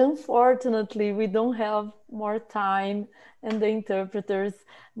 but unfortunately we don't have more time and the interpreters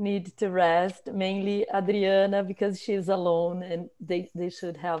need to rest, mainly Adriana, because she's alone and they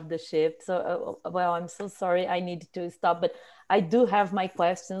should have the shift. So, well, I'm so sorry, I need to stop, but I do have my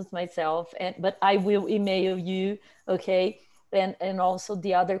questions myself, but I will email you, okay? And also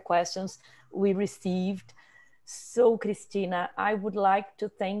the other questions we received. So, Christina, I would like to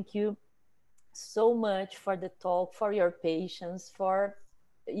thank you so much for the talk, for your patience,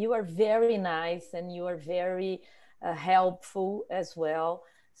 you are very nice and you are very helpful as well.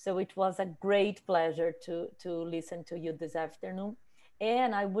 So it was a great pleasure to listen to you this afternoon.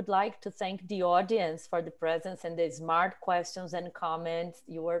 And I would like to thank the audience for the presence and the smart questions and comments.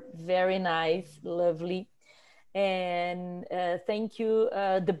 You were very nice, lovely. And thank you,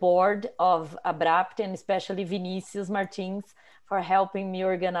 the board of ABRAPT, and especially Vinicius Martins for helping me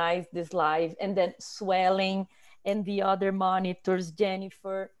organize this live, and then Swelling and the other monitors,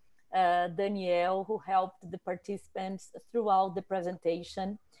 Jennifer, Danielle, who helped the participants throughout the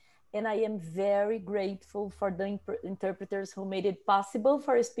presentation. And I am very grateful for the interpreters who made it possible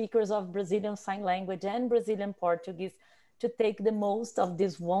for speakers of Brazilian Sign Language and Brazilian Portuguese to take the most of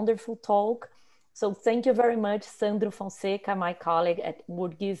this wonderful talk. So thank you very much, Sandro Fonseca, my colleague at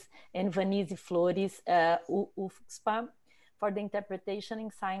UFRGS, and Vanise Flores, UFSPA, for the interpretation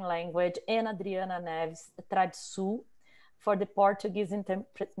in sign language, and Adriana Neves, TRADUÇÃO, for the Portuguese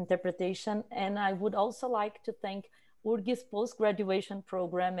interpretation. And I would also like to thank UFRGS post-graduation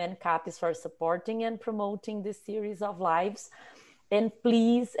program and CAPES for supporting and promoting this series of lives. And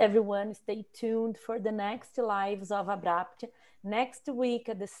please, everyone, stay tuned for the next lives of ABRAPT. Next week,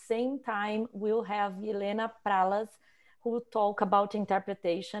 at the same time, we'll have Helena Pralas, who will talk about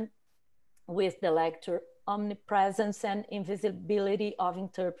interpretation with the lecture Omnipresence and Invisibility of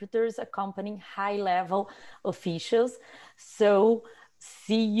Interpreters Accompanying High-Level Officials. So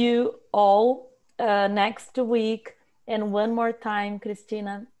see you all next week. And one more time,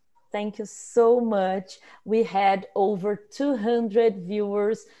 Christina, thank you so much. We had over 200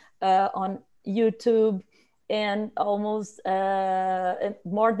 viewers on YouTube and almost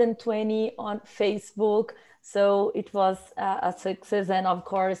more than 20 on Facebook. So it was a success, and of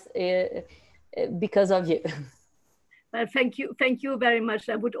course, because of you. Well, thank you very much.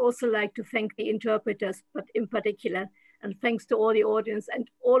 I would also like to thank the interpreters, but in particular, and thanks to all the audience, and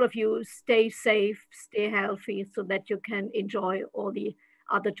all of you, stay safe, stay healthy, so that you can enjoy all the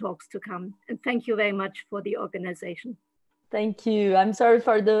other talks to come. And thank you very much for the organization. Thank you. I'm sorry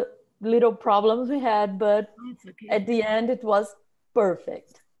for the little problems we had, but okay. At the end, it was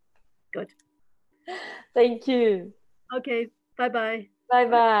perfect. Good. Thank you. Okay, bye-bye.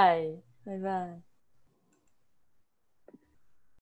 Bye-bye. Bye-bye.